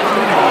to the blind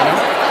community, you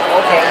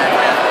know? Okay.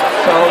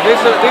 So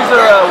these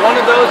are one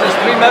of those is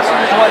 3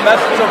 messages, 1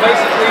 message. So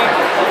basically,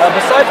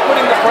 besides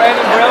putting the Quran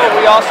in Braille,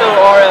 we also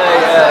are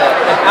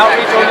an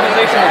outreach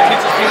organization that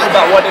teaches people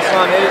about what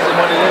Islam is and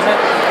what it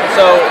isn't. So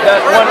So that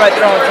one right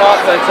there on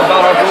top, it's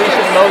about our belief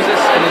in Moses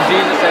and in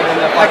Jesus and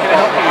in the Prophet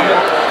Muhammad.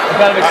 It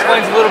kind of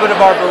explains a little bit of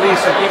our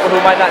beliefs for people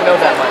who might not know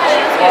that much.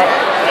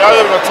 I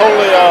live in a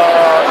totally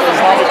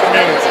Islamic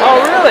community.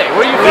 Oh, really?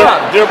 Where are you from?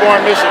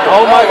 Dearborn, Michigan.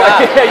 Oh my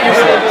God! Yeah, you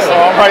really do. So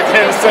I'm right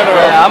there in the center.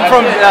 Yeah, I'm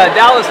from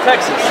Dallas,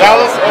 Texas.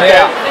 Dallas? Okay.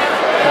 Yeah.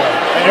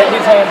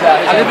 His hands out.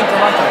 I live in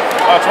Toronto.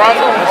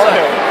 Toronto?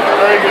 Okay.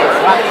 Very good.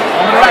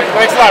 All right.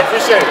 Thanks a lot.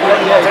 Appreciate it.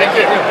 Take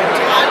care.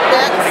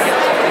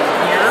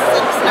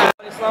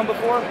 Islam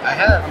before? I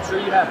have. I'm sure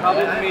you have.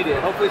 Probably in the media.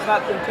 Hopefully it's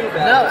not too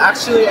bad. No,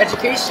 actually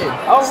education.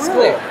 Oh,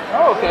 really?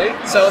 Oh, okay.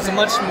 So it's a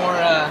much more...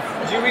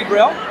 Do you read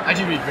Braille? I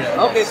do read Braille.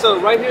 Okay, so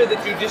right here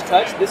that you just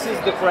touched, this is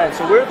the Quran.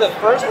 So we're the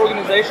first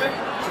organization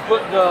to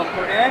put the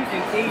Quran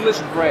in English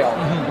Braille,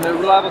 in the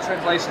reliable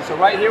translation. So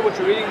right here, what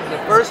you're reading is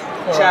the first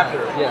chapter.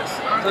 Yes.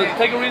 So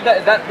take a read.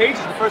 That page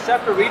is the first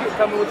chapter. Read it and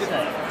tell me what you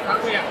think.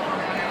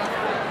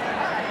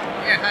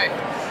 Yeah, hi.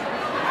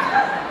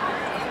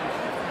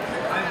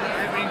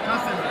 I've been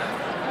customer.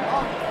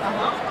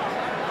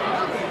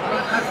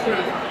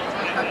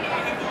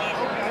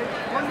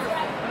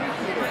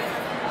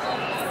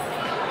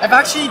 I've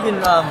actually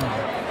been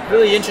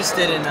really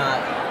interested in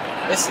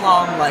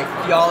Islam, like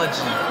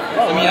theology.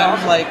 I mean,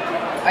 I'm like,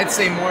 I'd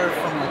say more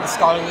from like a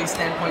scholarly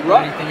standpoint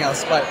than anything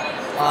else, but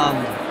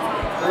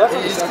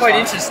it's quite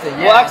interesting.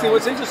 Yeah. Well, actually,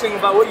 what's interesting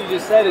about what you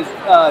just said is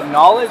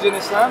knowledge in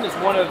Islam is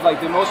one of like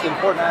the most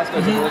important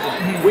aspects of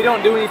religion. We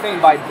don't do anything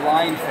by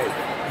blind faith.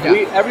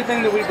 Yeah.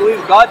 Everything that we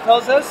believe God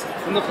tells us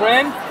in the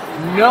Quran,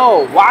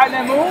 no.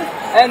 وَعْلَمُوا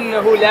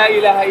أَنَّهُ لَا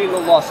إِلَهَ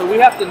إِلَّا اللَّهِ. So we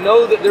have to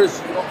know that there's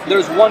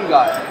one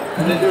God.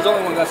 And that there's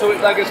only one God. So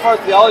like as far as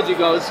theology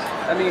goes,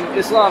 I mean,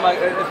 Islam, I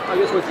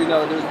guess what you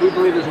know, we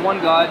believe there's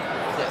one God.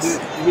 Yes.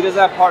 He doesn't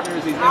have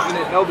partners. He's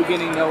infinite, no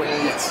beginning, no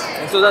end. Yes.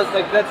 And so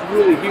that's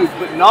really huge.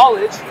 But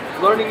knowledge,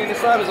 learning in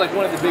Islam is like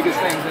one of the biggest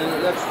things.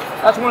 And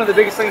that's one of the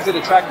biggest things that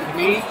attracted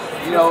me,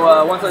 you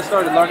know, once I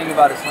started learning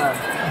about Islam.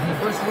 The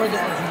first word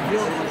that was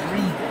revealed was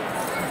read.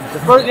 The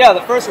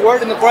first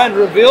word in the Quran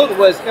revealed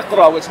was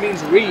Iqra, which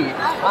means read.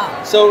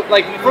 So,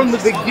 like from the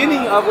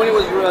beginning of when it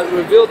was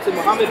revealed to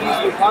Muhammad,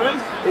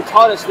 it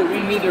taught us that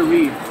we need to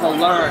read, to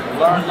learn.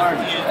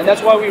 And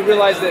that's why we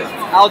realized that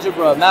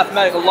algebra,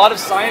 mathematics, a lot of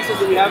sciences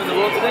that we have in the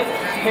world today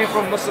came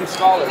from Muslim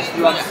scholars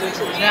throughout the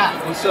centuries. Yeah.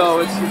 And so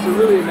it's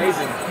really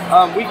amazing.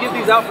 We give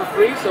these out for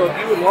free, so if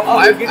you would want one,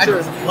 I'm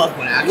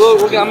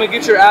going to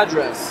get your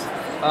address.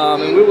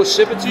 And we will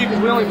ship it to you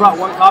because we only brought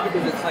one copy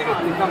because it's like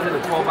it comes in a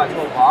 12 by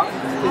 12 box,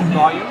 in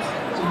volumes.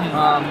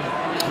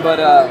 But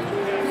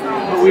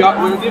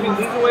we're giving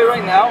these away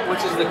right now,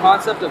 which is the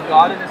concept of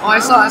God in Islam. Oh, I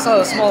saw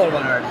the smaller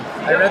one already.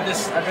 I read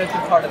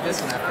through part of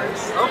this one at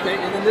first. Okay,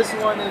 and then this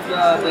one is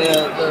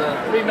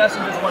the 3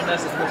 messages, 1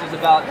 message, which is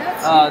about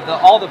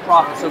all the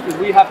prophets. So because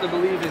we have to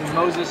believe in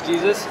Moses,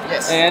 Jesus,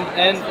 yes,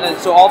 and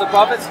so all the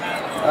prophets.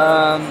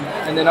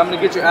 And then I'm gonna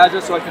get your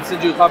address so I can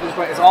send you a copy of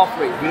the Quran. It's all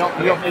free. You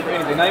don't pay for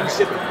anything, not even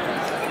shipping.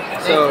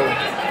 So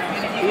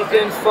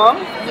Ethan Fung.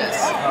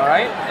 Yes. All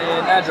right,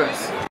 and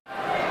address.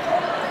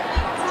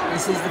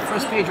 This is the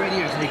first page right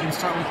here, so you can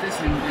start with this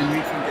and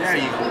read from there.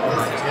 You go.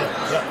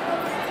 Yeah.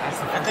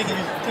 I think it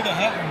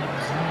happened in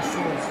the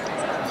stores.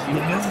 You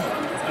know,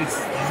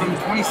 it's from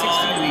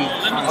 2016.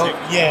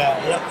 Yeah.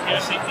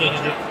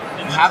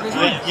 You have this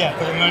one? Yeah,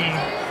 because I'm learning,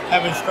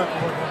 having started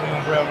working with me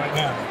on Braille right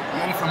now.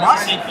 You from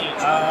us?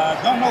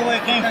 Don't know where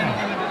it came from.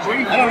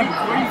 Where are you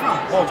from?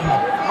 Baltimore.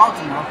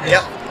 Baltimore. Okay.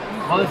 Yep.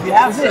 Well, if you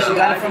have this, you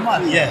got it from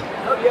us. Yeah.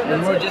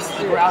 And we're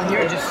out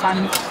here just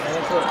trying to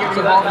get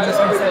rid of all the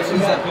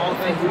misconceptions that people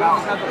think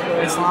about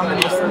Islam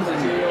and Muslims.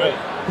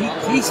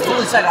 He's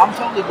totally sighted. I'm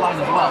totally blind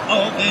as well.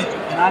 Oh, okay.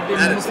 And I've been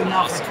Muslim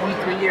now for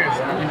 23 years.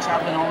 I've been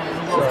traveling all over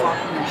the world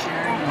talking and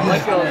sharing. I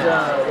like those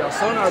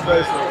sonar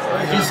bracelets.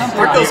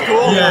 Aren't those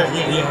cool? Yeah.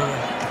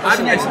 I've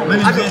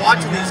been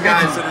watching these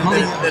guys that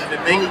have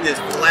been making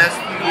this for the last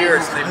few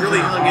years, and they've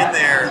really hung in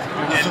there.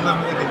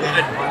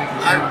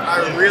 And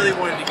I really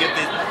wanted to give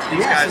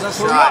these guys a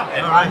shot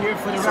and here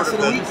for the rest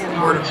of the weekend.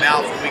 Word of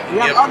mouth we can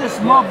give. We have other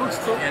small books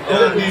too. And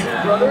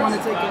you want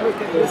to take a look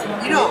at this one?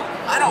 You know,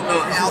 I don't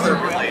know how they're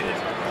related.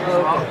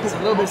 It's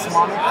a little bit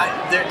smaller.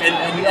 And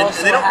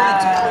they don't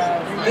really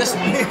this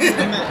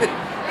one.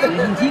 These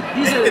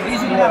are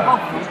you have both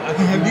of them. I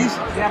can have these?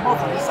 Yeah,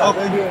 both of them.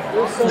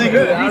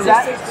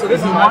 So this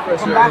is my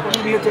first come back and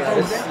take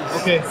a look.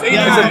 Okay. It's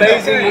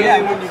amazing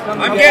when you come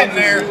I'm getting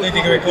there. They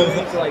think very close.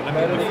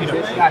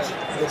 Gotcha.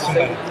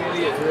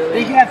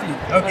 Thank you, Anthony.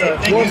 Okay,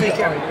 thank you. Take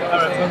care.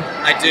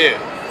 I do.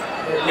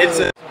 It's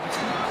a...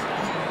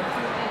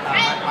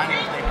 My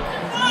name is David.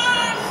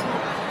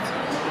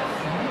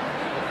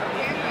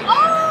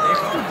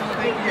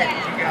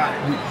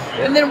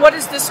 And then what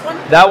is this one?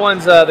 That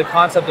one's the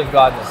concept of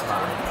God in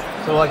Islam.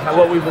 So like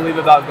what we believe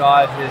about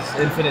God, His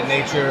infinite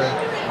nature,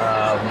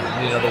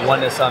 the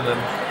oneness of Him.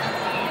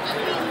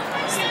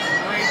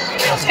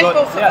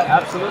 Yeah,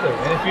 absolutely.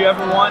 And if you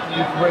ever want,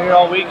 we're here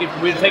all week. If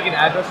we're taking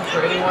addresses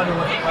for anyone who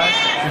wants to class,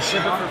 we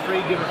ship it for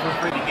free, give it for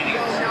free.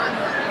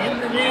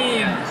 In the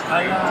name of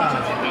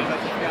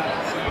Allah.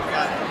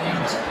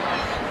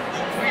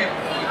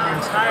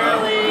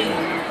 entirely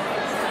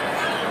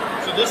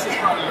So this is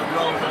probably a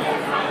road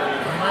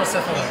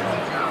merciful.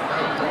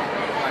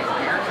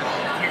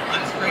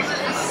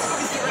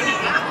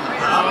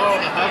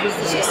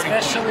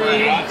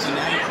 Especially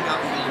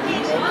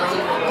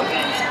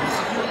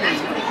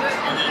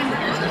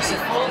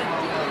merciful.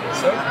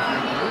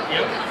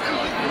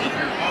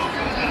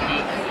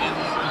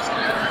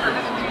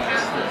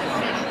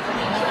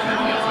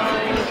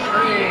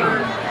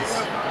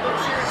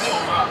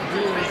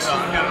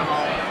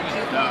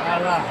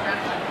 Allah.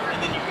 And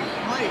then you can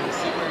play to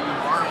see where you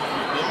are when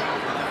you build.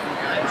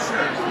 I'm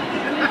sure.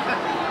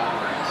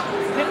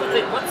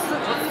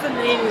 What's the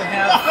name you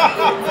have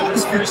for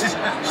this first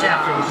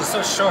chapter, which is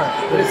so short,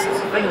 but it's a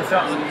thing that's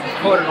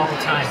quoted all the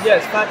time? Yeah,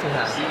 it's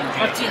Fatiha.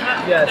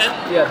 Fatiha? Yes,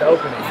 yeah, the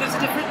opening. There's a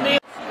different name.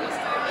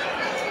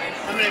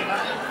 How many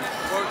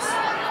works?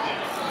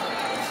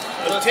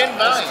 It's 10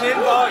 volumes.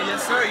 10 volumes,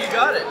 yes sir, you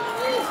got it.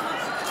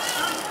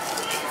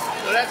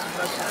 Well, that's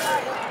impressive.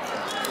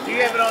 Do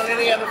you have it on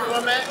any other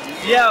format?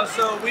 Yeah,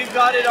 so we've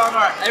got it on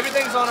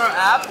everything's on our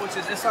app, which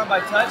is Islam by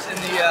Touch in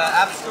the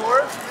App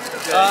Store.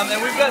 Okay. And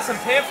we've got some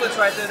pamphlets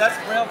right there. That's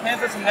Braille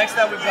pamphlets, and next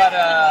up we've got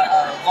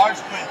a large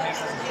print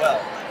pamphlets as well.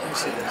 Let me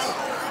see this.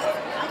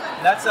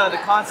 That's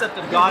the concept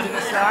of God in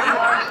Islam.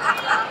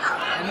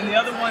 And then the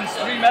other one's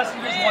 3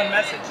 messengers, 1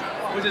 message,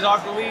 which is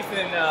our belief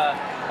in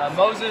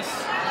Moses,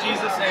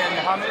 Jesus, and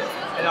Muhammad,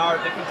 and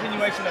the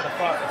continuation of the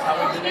prophets. How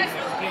we believe in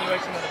the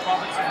continuation of the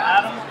prophets from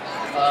Adam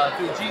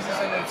through Jesus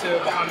and then to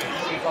Muhammad,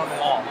 who's on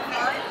the law.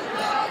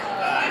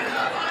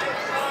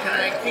 Can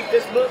I keep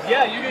this book?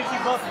 Yeah, you can keep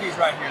both of these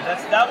right here.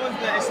 That one's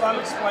the Islam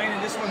Explained,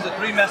 and this one's the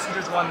 3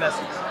 messengers, 1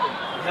 message.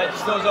 That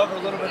just goes over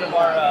a little bit of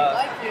our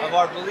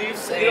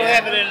beliefs. You don't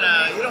have it in.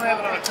 You don't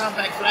have it on a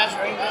compact flash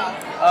or anything.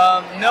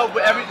 No,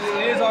 but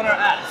it is on our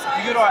app. So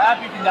if you go to our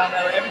app, you can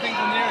download it. Everything's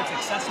in there. It's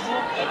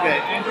accessible. Okay.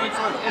 Android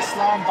store is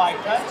Islam by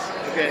Touch.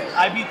 Okay.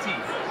 IBT.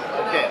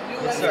 Okay.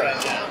 Yes, sir.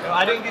 No,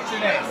 I didn't get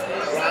your name.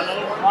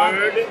 Ronald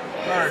Bird.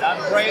 Bird. I'm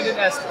Brandon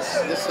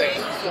Estes. This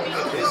second.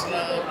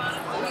 Islam.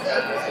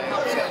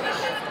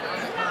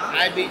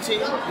 IBT.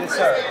 Yes,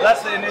 sir.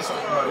 That's the initial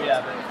code.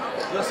 Yeah, but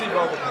you'll see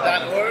both of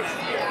them. .org.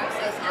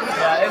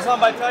 Yeah,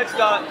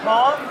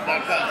 IslamByTouch.com,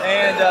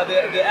 and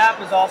the app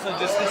is also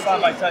just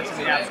Islam by Touch in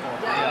the App Store.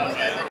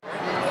 Yeah.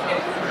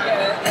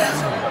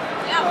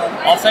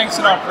 All thanks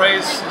and our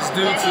praise is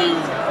due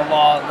to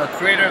Allah, the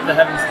Creator of the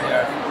heavens and the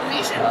earth. We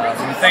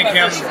thank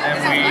Him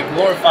and we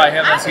glorify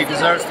Him as He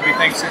deserves to be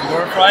thanked and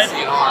glorified.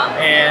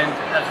 And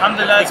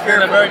alhamdulillah, it's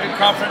been a very good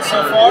conference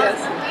so far.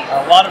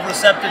 A lot of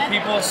receptive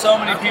people, so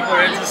many people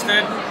are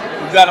interested.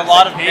 We've got a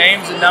lot of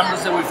names and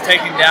numbers that we've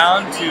taken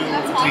down to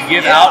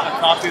give out a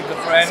copy of the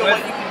Quran with.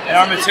 And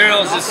our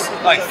material is just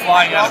like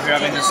flying out of here.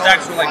 I mean, the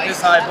stacks were like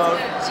this high, both,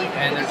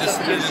 and they're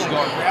just going.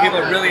 People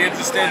are really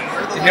interested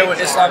to hear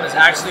what Islam is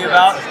actually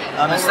about,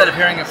 instead of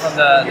hearing it from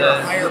the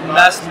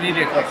mass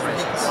media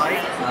corporations.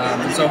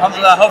 So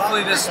alhamdulillah,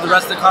 hopefully the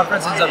rest of the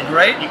conference ends up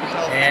great,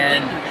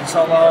 and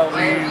inshallah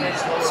we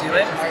see you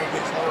later.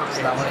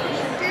 Assalamu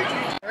Alaikum.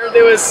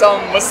 There was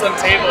some Muslim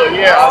table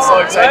here. I was so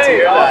excited to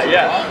hear that.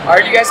 Yeah.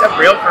 Do you guys have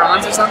Braille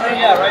Qurans or something?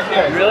 Yeah, right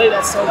here. Really?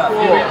 That's so cool.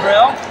 You read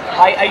Braille?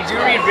 I do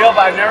read Braille,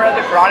 but I've never read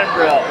the Quran in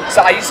Braille. So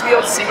I used to be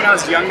able to see when I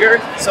was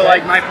younger. So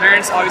like my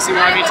parents obviously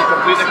wanted me to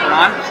complete the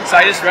Quran. So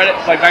I just read it.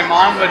 Like my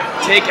mom would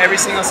take every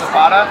single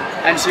safada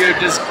and she would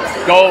just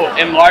go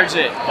enlarge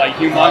it like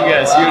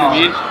humongous. You know what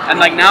I mean?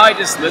 And like now I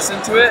just listen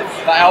to it,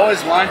 but I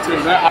always wanted to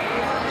learn.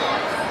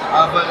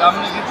 But I'm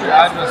going to get your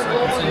address so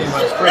we can send you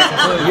what's free.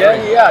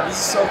 Yeah, this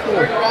is so cool.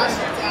 Alright,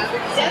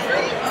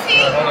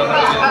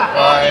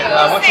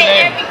 what's your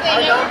name?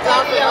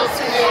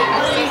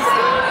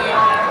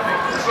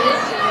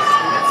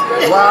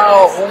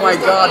 Wow, oh my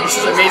god, this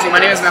is amazing.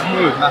 My name is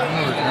Mahmoud.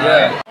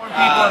 Yeah.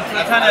 People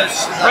and kind of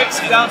breaks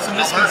down some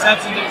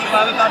misconceptions that people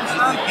have about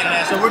Islam.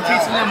 So we're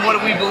teaching them what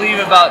we believe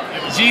about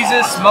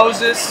Jesus,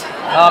 Moses,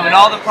 and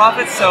all the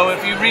prophets. So if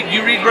you read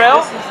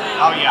Braille?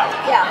 Oh yeah.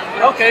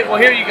 Yeah. Okay, well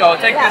here you go.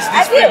 Take these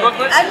free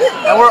booklets.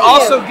 And we're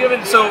also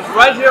given, so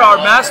right here our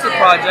master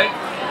project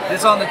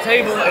that's on the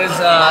table is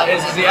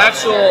the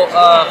actual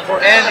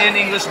Quran in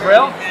English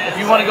Braille. If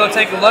you want to go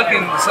take a look,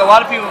 and so a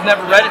lot of people have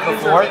never read it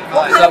before.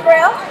 What kind of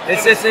Braille?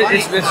 It's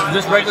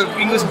just regular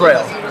English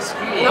Braille.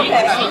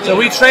 Okay. So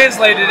we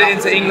translated it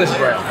into English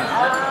Braille.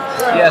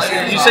 Yes,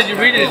 you said you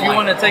read it if you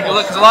want to take a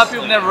look, because a lot of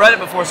people have never read it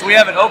before, so we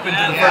have it open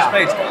to the first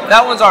page.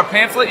 That one's our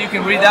pamphlet. You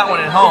can read that one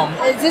at home.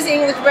 Is this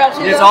English Braille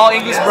too? It's all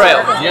English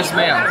Braille. Yes,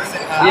 ma'am.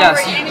 Yes.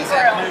 It's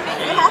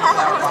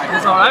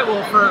all right.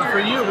 Well,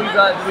 for you, we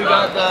got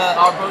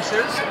our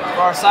brochures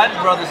for our sighted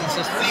brothers and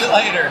sisters. See you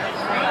later.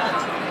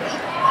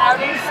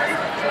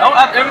 Oh,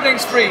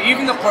 everything's free.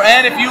 Even the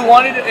Quran. If you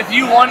wanted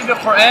the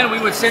Quran,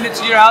 we would send it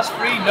to your house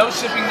free. No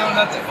shipping, no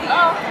nothing.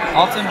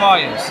 All 10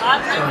 volumes.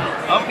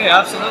 Okay,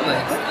 absolutely.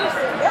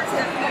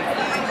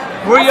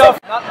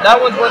 That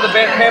one's one of the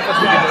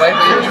pamphlets we give away,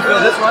 but here you feel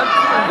this one.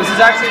 This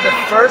is actually the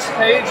first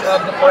page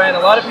of the Quran.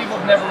 A lot of people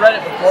have never read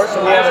it before,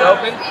 so we have it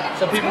open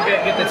so people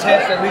get the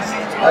chance to at least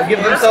give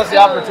themselves the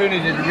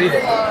opportunity to read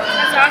it.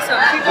 That's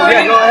awesome. So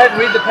yeah, go ahead and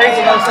read the page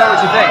and let us know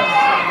what you think.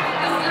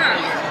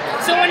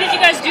 So when did you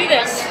guys do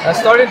this?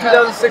 Started in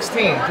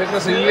 2016. Took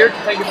us a year to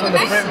take it from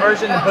the print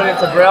version and put it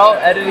to Braille,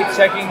 editing,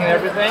 checking, and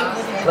everything.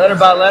 Letter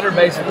by letter,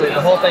 basically. The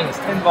whole thing is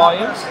 10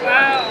 volumes.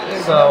 Wow.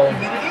 So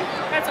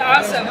that's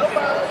awesome.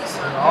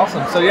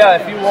 Awesome. So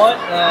yeah, if you want,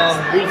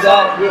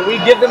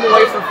 we give them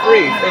away for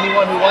free.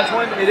 Anyone who wants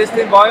one, it is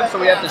 10 volumes, so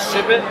we have to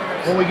ship it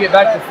when we get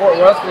back to Fort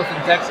Worth within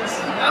Texas.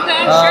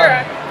 Okay,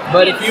 sure.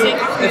 But if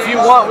you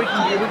want, we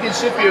can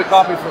ship you a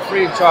copy for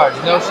free of charge.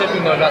 No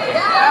shipping, no nothing.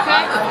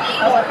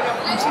 Okay.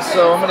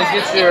 So I'm gonna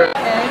get your.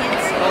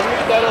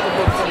 That other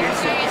book for you.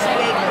 So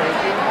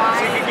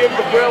you can give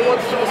the Braille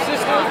ones to the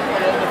sister,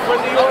 and the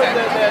friend of yours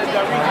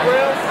that reads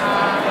Braille,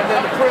 and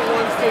then the print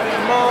ones to the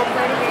mom.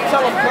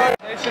 Tell them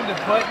to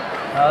put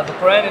the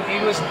Quran in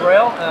English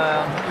Braille,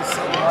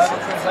 Bible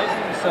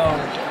translation. So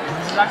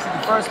this is actually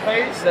the first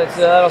page.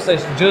 That'll say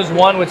Juz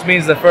 1, which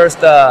means the first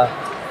the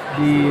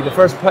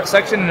first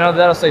section, and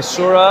that'll say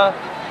Surah,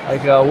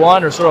 like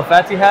 1 or Surah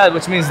Fatiha,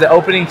 which means the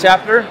opening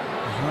chapter.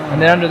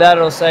 And then under that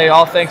it'll say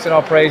all thanks and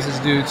all praise is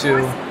due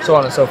to so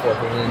on and so forth.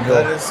 And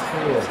that is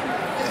cool.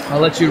 I'll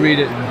let you read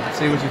it and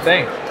see what you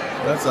think.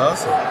 That's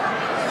awesome.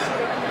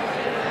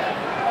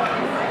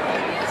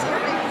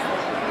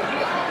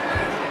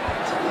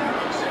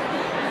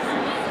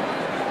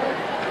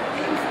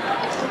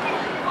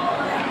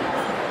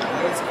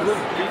 That's cool.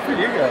 Good for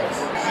you guys.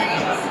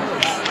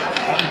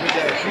 Have a good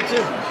day. You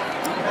too.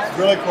 It's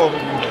really cool to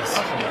do this.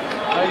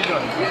 How you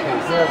doing?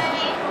 Good.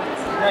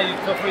 Yeah,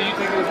 feel free. You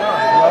take it as well.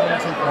 I'm going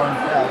to take one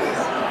fast.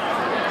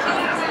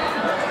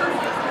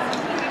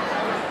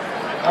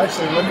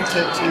 Actually, let me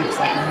take two because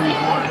I can read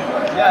one.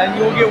 Yeah, and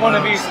you'll get one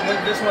of each.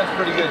 This one's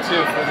pretty good too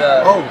for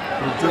the. Oh,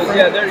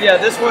 yeah.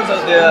 This one's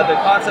the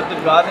concept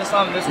of God in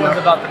Islam. This one's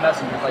about the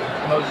messengers, like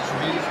Moses and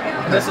Jesus.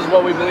 And this is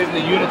what we believe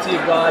in: the unity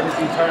of God, His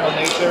eternal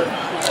nature,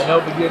 and no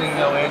beginning,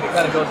 no end. It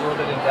kind of goes a little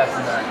bit in depth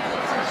in that.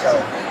 So.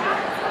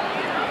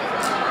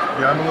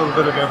 Yeah, I'm a little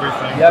bit of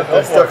everything. Yeah,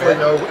 but there's definitely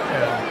no.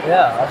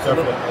 Yeah,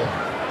 absolutely.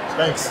 Definitely.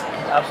 Thanks.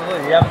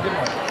 Absolutely. You have a good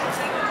one.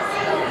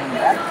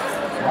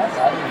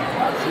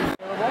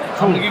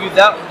 I'm going to give you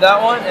that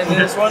one and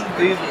this one.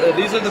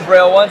 These are the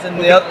Braille ones, and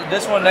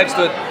this one next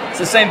to it. It's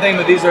the same thing,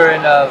 but these are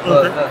in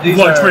these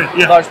large are print.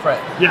 Yeah. Large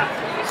print. Yeah.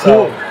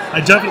 Cool.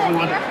 I definitely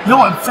want to. No,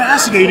 I'm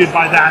fascinated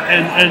by that,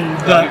 and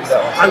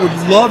I would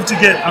love to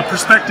get a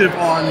perspective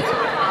on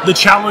the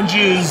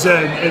challenges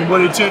and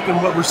what it took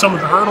and what were some of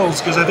the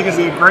hurdles, because I think it'd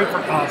be great for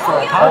a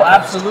podcast. Oh,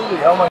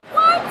 absolutely. Oh my.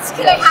 What?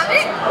 Can I have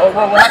it? Oh,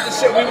 well,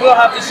 we will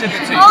have to ship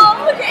it to you.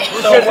 Oh, okay.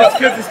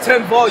 Because it's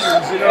 10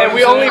 volumes, you know. And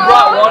we only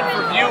brought one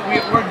for view.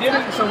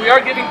 We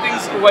are giving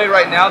things away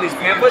right now, these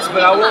pamphlets,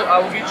 but I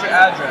will get your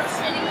address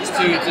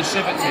to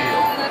ship it to you.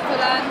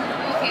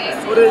 Okay.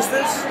 What is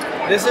this?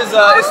 This is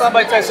Islam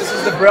by Text. This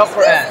is the Braille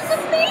Quran. This is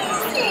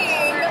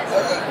amazing.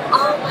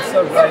 Oh my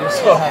So glad you're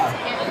so happy.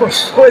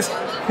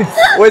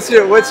 What's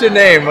your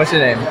name? What's your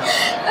name?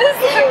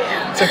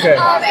 It's okay.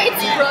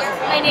 It's Brooke.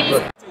 My name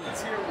is.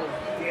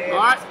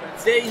 Alright,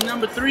 day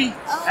number 3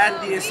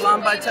 at the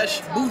Islam by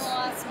Touch booth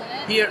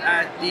here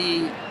at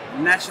the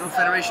National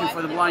Federation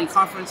for the Blind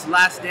Conference.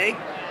 Last day.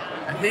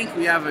 I think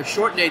we have a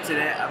short day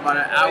today, about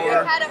an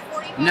hour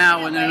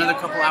now and then another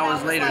couple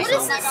hours later. What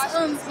is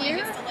this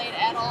here?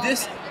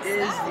 This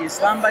is the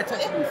Islam by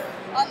Touch booth.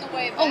 On the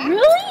way back. Oh,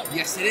 really?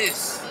 Yes, it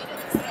is.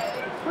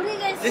 What do you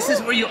guys This do?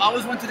 is where you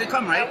always wanted to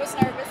come, right? I was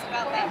nervous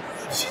about that.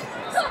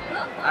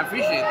 I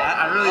appreciate that.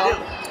 I really do.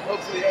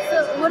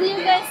 So, what do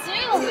you guys do?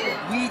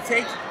 We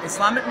take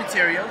Islamic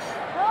materials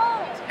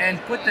and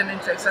put them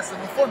into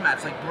accessible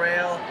formats like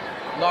Braille,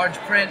 large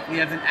print. We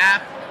have an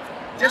app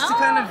just to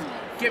kind of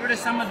get rid of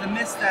some of the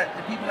myths that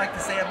the people like to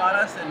say about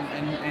us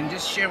and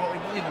just share what we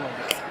believe a little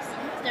bit.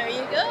 There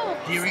you go.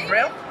 Do you read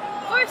Braille?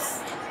 Of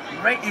course.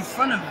 Right in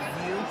front of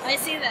you. I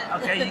see that.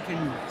 Okay, you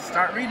can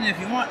start reading if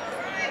you want.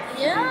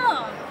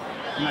 Yeah.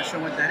 I'm not sure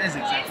what that is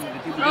exactly. What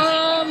the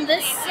people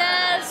This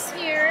says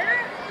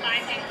here,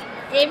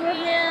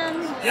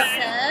 Abraham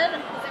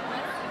said.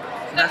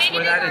 That's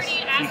where that is.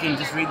 You can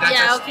just read that.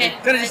 Yeah, okay.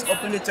 Could have just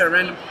opened it to a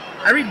random.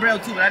 I read Braille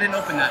too, but I didn't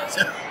open that.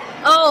 So.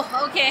 Oh,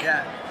 okay.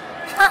 Yeah.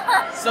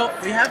 So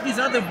we have these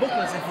other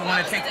booklets if you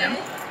want to take them.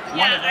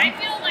 One of them,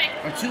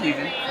 or two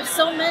even. There's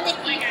so many.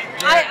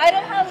 I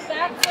don't have a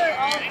bag for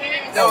all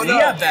things. No, we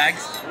have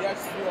bags.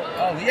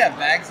 Oh, we have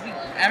bags. We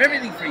have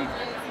everything for you.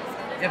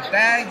 You have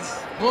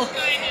bags, books,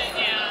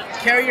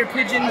 carrier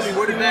pigeons.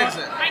 Where the bags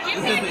at?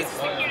 Can I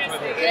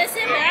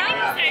say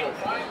bag?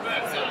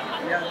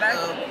 You have a bag?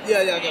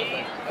 Yeah, I got a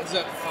bag. I just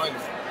have to find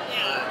it.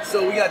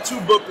 So we got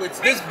 2 booklets.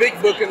 This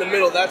big book in the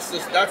middle, that's the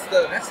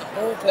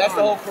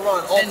whole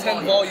Quran, all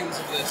 10 volumes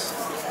of this.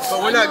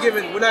 But we're not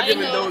giving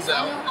those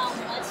out.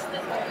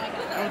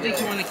 I don't think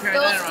you want to carry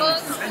that around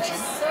the convention.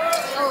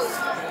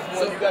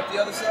 So you got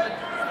the other side?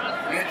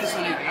 I got this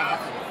one here.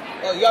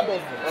 Oh, you got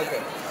both of them.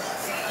 Okay.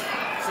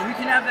 So we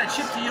can have that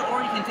shipped to you, or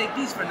you can take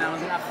these for now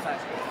as an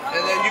appetizer.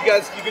 And then you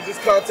can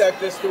just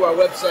contact us through our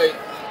website.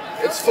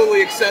 It's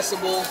fully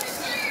accessible.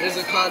 There's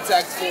a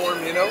contact form,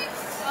 you know.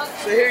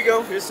 So here you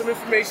go. Here's some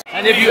information.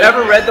 And have you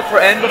ever read the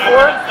Quran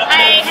before?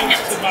 I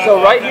haven't.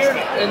 So right here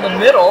in the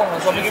middle,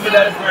 so let me give you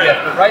that as a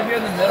gift, but right here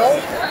in the middle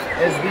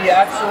is the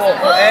actual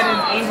Quran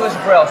in English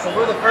Braille. So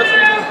we're the first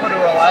people to put a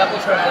reliable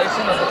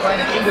translation of the Quran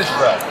in English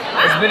Braille.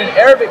 It's been in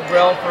Arabic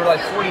Braille for like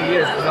 40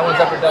 years, but no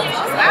one's ever done this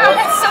before. Wow,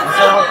 that's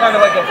so So we're kind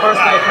of like a first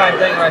of a kind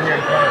thing right here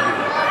in front of you.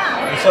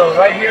 And so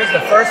right here is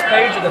the first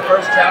page of the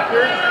first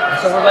chapter. And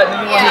so we're letting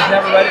anyone who's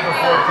never read it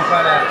before to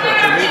kind of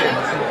to read it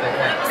and see what they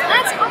think.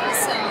 That's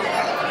awesome.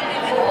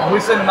 And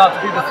we send them out to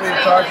people free of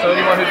charge, so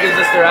anyone who gives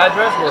us their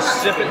address, we'll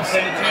ship it and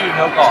send it to you,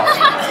 no cost.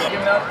 Give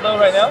them out though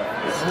right now?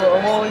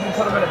 We'll even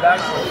put them in a bag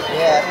for you.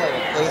 Yeah, I have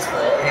a place for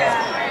it.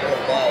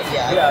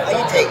 Yeah, I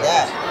can take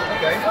that.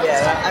 Okay.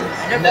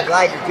 Yeah, I'm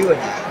glad you're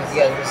doing that. Because,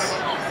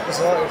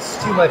 yeah, there's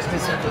too much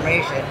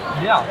misinformation.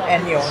 Yeah.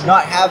 And,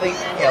 not having,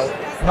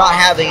 not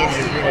having it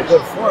in a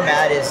good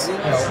format is,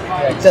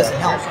 it doesn't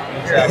help.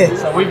 Exactly.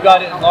 So we've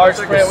got it in large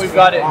print, we've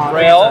got it in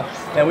Braille,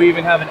 and we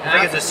even have an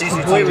app that's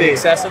completely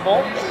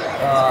accessible.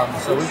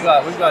 So we've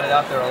got it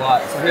out there a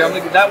lot. So here,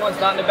 that one's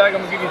not in the bag.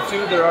 I'm gonna give you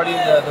two. They're already in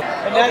the.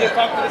 And now you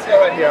talk to this guy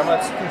right here. I'm gonna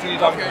continue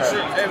talking to her.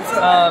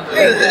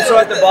 So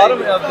at the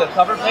bottom of the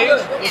cover page,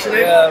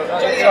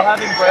 it'll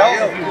have in Braille.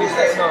 If you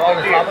just on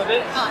the top of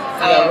it,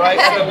 right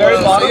at the very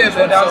bottom, you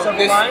go down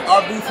several lines.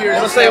 Our booth here.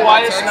 It'll say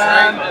why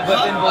Islam,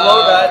 but then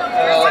below that,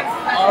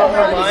 our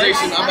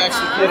organization. I'm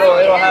actually. It'll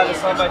have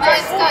Islam by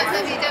text.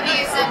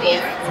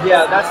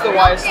 Yeah, that's the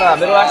why Islam.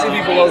 It'll actually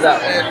be below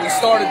that one. And we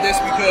started this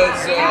because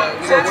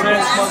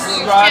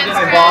transcribed and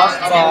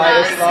embossed by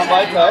Islam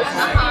by Touch.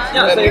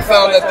 And we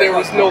found that there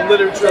was no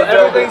literature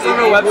available. Everything's on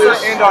our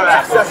website and our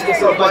app. Accessible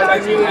to the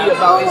blind community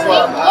about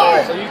Islam.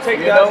 So you take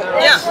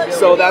that.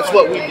 So that's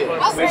what we did.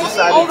 We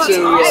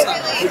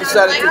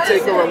decided to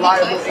take a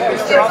reliable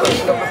English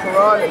translation of the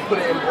Quran and put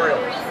it in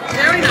Braille.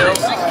 Very nice.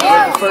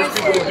 We're the first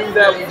people to do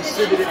that. We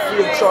distribute it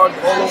free of charge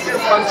all over the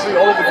country,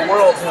 all over the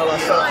world.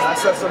 I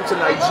sent some to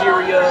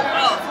Nigeria,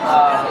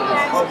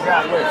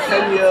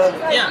 Kenya,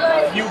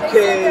 UK,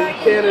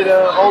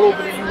 Canada, all over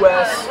the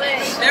US.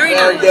 Very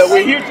and nice.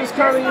 we're here just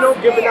kind of,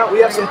 giving out. We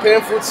have some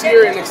pamphlets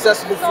here in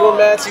accessible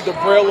formats, either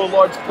Braille or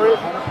large print.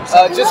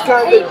 Just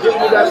kind of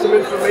giving you guys some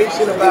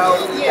information about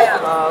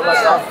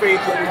like our faith,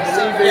 what we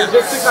believe in,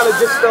 just to kind of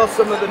dispel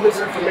some of the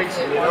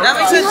misinformation. That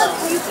makes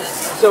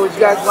sense. So would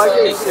you guys like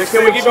it?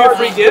 Can we give you a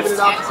free gift? Giving it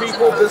out to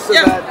people just so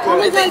that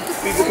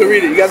people can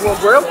read it. You guys want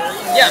Braille?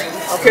 Yeah.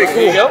 Okay, cool.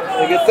 Here you go.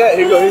 We'll get that.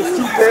 Here you go. Here's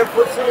two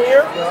pamphlets in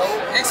here.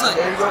 Excellent.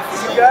 There you go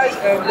for you guys.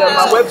 And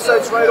my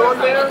website's right on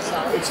there.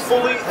 It's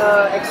fully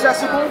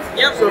accessible.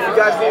 Yep. So if you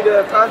guys need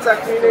to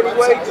contact me in any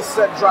way, just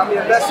drop me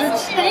a message.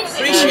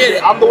 Appreciate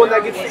it. I'm the one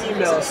that gets the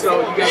email, so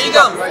you guys can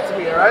talk right to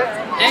me, all right?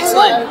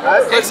 Excellent. All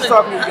right, nice to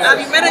talk to you guys. Have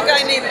you met a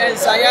guy named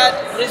Zayad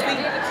Rizvi?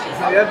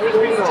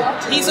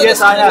 He's in the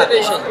I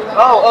division.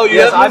 Oh, you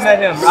yes, have I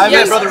met him. I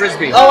met Brother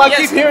Rizvi. Oh, I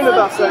keep hearing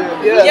about Sayed.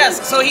 Yeah. Yes,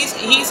 so he's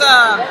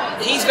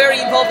very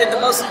involved in the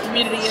Muslim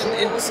community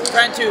and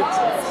trying to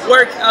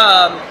work,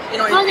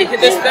 into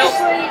this belt,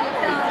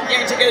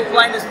 to get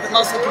blindness with the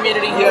Muslim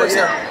community. He works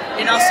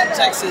in Austin,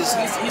 Texas.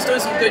 He's doing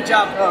some good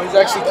job. Oh, he's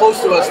actually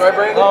close to us, right,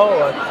 Brandon? Oh,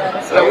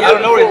 I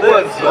don't know where he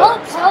lives. Oh,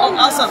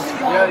 awesome.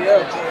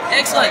 Yeah.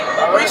 Excellent.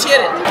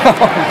 Appreciate it.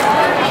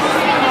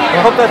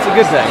 I hope that's a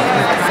good thing.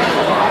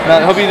 I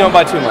hope you don't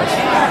buy too much.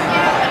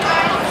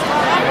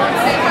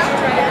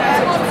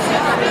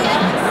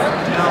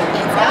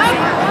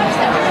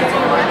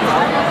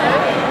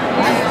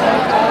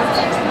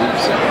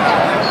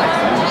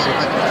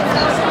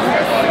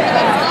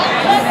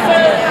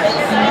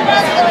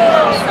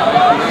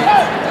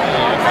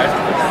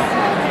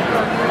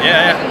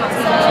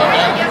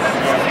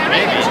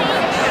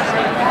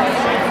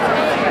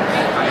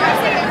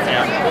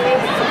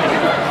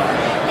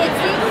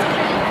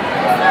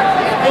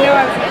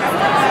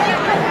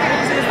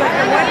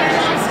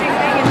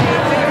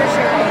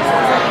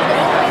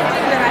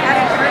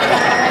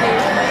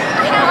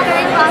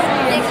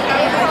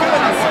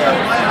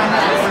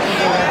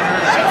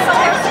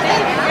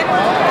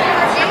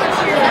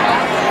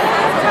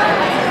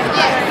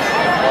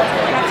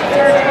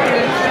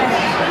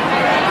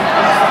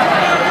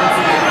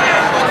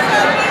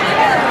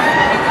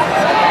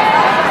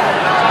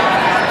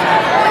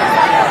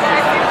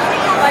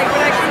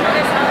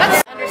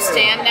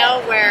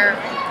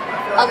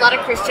 A lot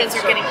of Christians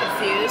are getting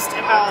confused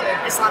about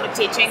Islamic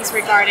teachings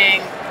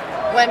regarding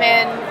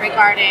women,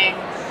 regarding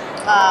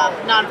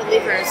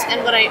non-believers.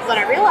 And what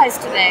I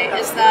realized today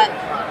is that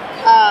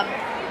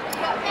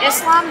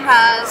Islam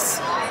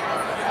has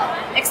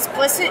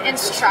explicit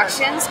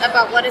instructions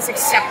about what is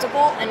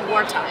acceptable in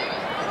wartime.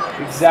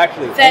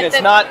 Exactly, and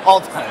it's not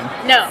all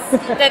time. No,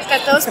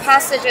 that those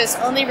passages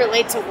only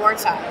relate to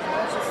wartime.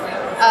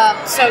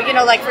 So,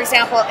 like, for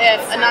example,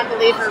 if a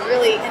non-believer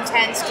really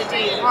intends to do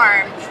you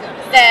harm,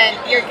 then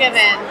you're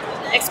given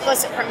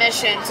explicit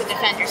permission to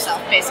defend yourself,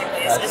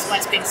 basically, is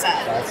what's being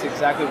said. That's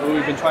exactly what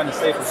we've been trying to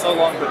say for so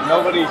long, but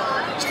nobody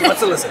wants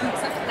to listen.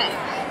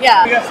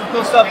 Yeah. We got some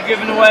cool stuff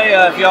giving away.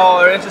 If y'all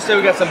are interested,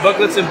 we got some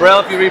booklets in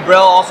Braille. If you read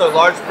Braille, also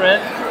large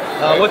print.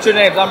 What's your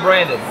names? I'm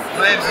Brandon.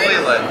 My name's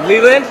Leland.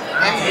 Leland?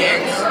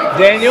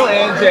 Daniel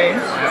and James.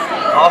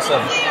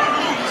 Awesome.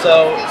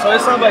 So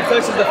Islam by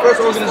Touch is the first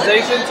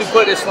organization to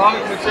put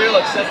Islamic material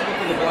accessible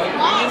to the blind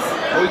community.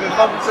 We can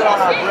focus it on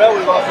our Braille.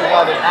 We've also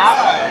got an app.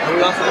 And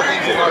we also do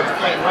things in our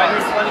screen right here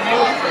in front of you.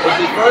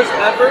 It's the first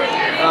ever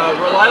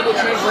reliable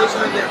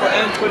translation of the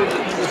Quran put into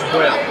English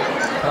Braille.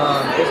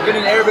 It's been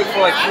in Arabic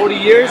for like 40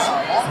 years,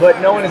 but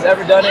no one has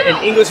ever done it in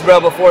English Braille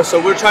before. So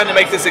we're trying to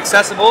make this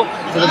accessible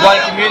to the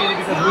blind community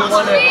because we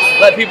want to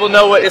let people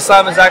know what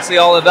Islam is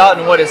actually all about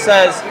and what it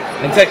says,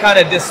 and to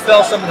kind of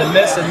dispel some of the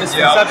myths and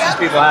misconceptions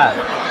people have.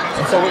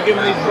 And so we're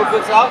giving these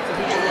booklets out to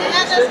people who are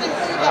interested.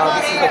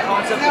 This is the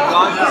concept of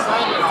God's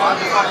Islam. It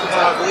talks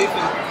about our belief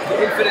in the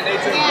infinite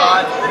nature of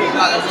God. He's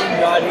not a moon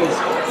God. He's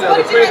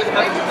the creator of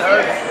the heavens and the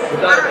earth, the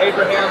God of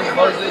Abraham,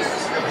 Moses,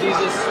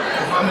 Jesus,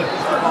 Muhammad,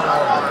 peace be upon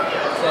all of them.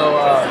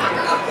 So,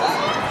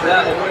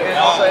 yeah, and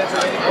also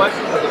answer any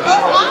questions that the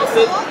people are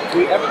interested.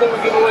 Everything we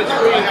give away is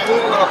free,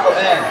 including our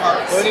Quran.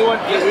 So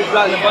we've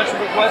gotten a bunch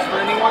of requests for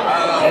anyone,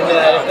 and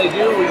if they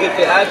do, we get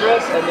the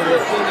address, and then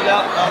we'll send it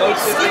out, no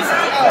shipping,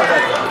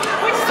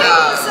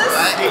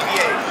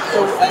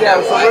 so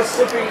we're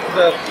shipping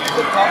the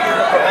copy of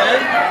the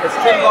Quran. It's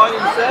 10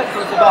 volume set, so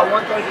it's about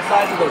 1/3 the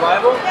size of the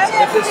Bible.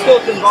 It's still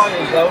 10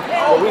 volumes though,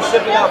 but we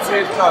ship it out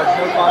free of charge,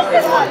 no cost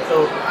to anyone.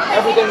 So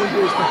everything we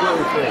do is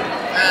completely free.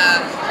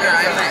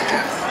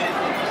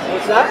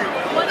 What's that?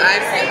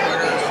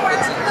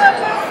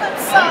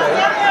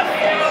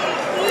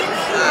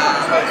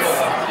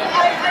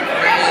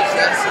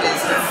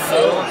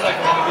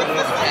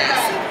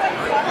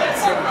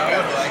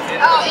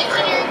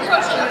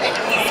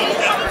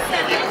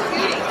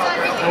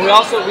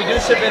 And we do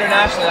ship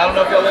internationally. I don't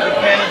know if y'all live in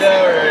Canada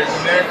or in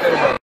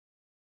America.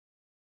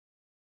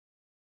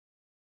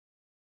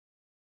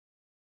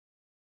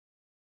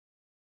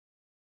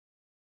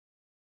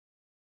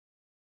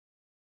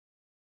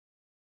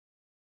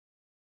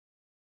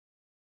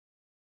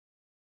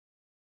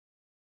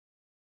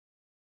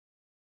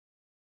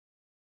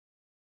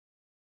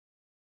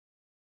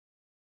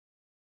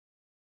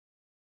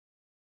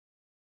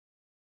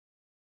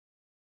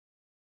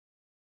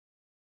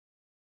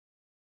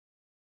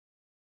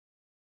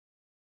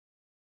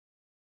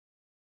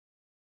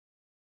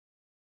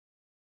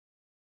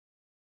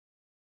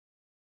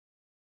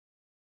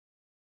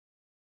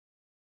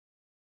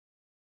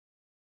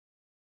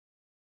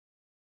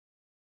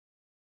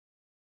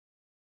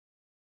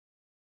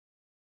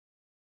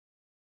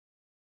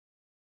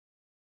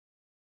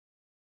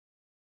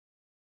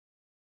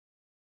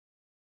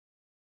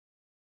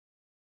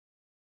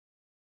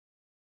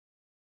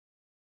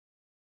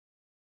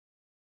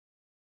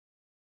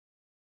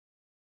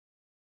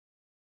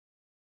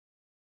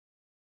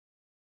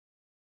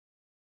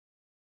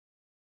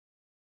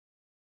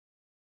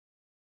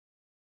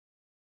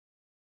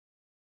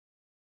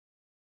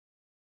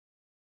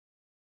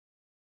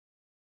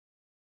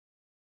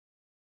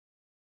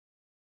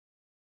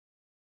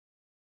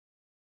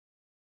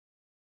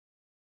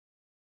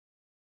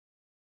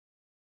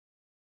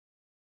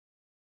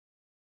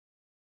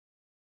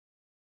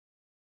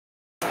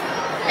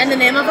 In the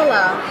name of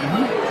Allah,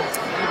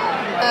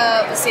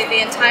 let's see,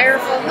 the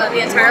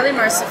entirely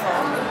merciful,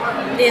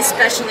 the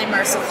especially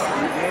merciful.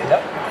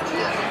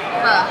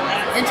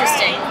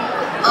 Interesting.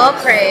 All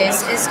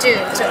praise is due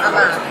to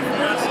Allah,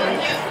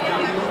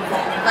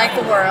 like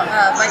the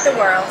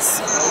worlds.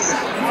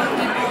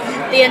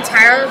 The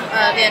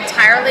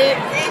entirely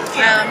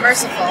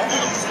merciful,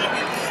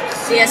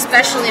 the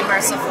especially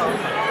merciful.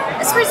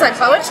 This reads like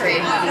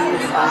poetry.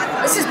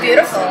 This is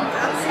beautiful.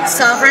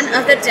 Sovereign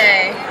of the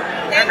day.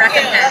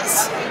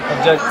 Recompense.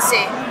 Let's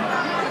see.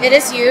 It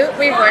is you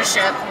we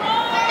worship,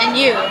 and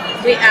you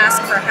we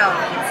ask for help.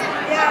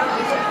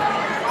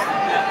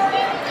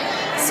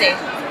 Let's see.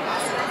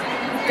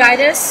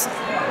 Guide us.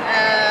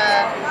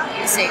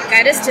 Let's see.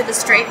 Guide us to the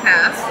straight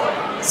path.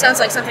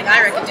 Sounds like something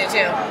Ira can do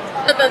too.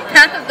 The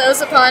path of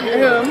those upon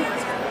whom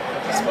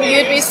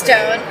you'd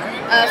bestowed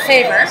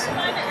favor,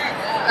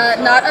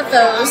 not of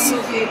those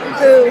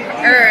who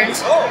earned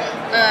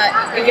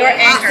your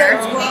anger,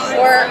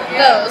 or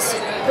those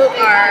who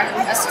are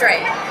astray.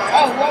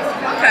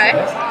 Okay.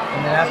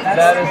 And then after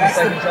that is the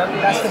second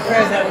chapter. That's the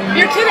prayer that we make.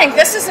 You're kidding.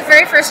 This is the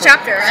very first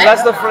chapter, right?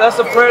 So that's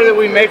the prayer that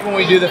we make when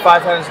we do the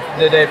 5 times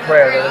a day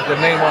prayer. The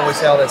main one we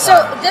say all the time.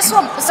 So this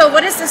one. So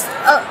what is this?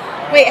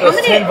 Wait, so how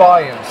many? 10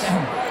 volumes.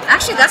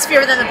 Actually, that's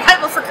fewer than the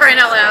Bible, for crying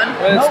out loud.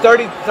 Well, it's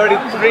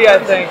 33, I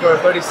think, or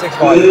 36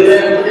 volumes.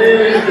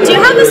 Do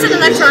you have this in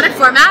electronic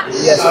format?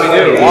 Yes, we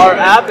do. Our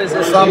app is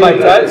Islam by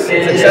Touch.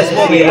 It's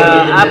accessible in the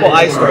Apple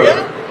iStore.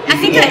 I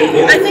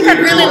think I'd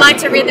really like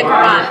to read the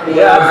Quran.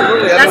 Yeah,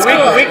 absolutely. That's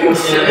cool. We can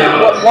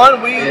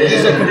one, we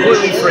use it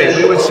completely free.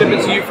 We would ship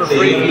it to you for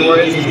free if you were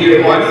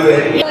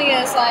interested. It really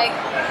is like,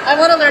 I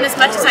want to learn as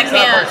much as I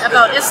can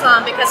about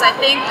Islam, because I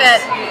think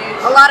that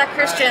a lot of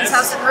Christians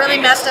have some really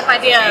messed up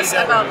ideas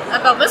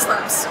about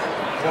Muslims.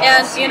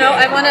 And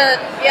I want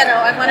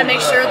to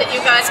make sure that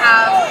you guys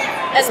have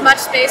as much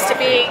space to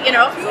be,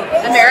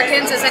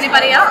 Americans as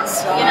anybody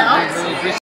else,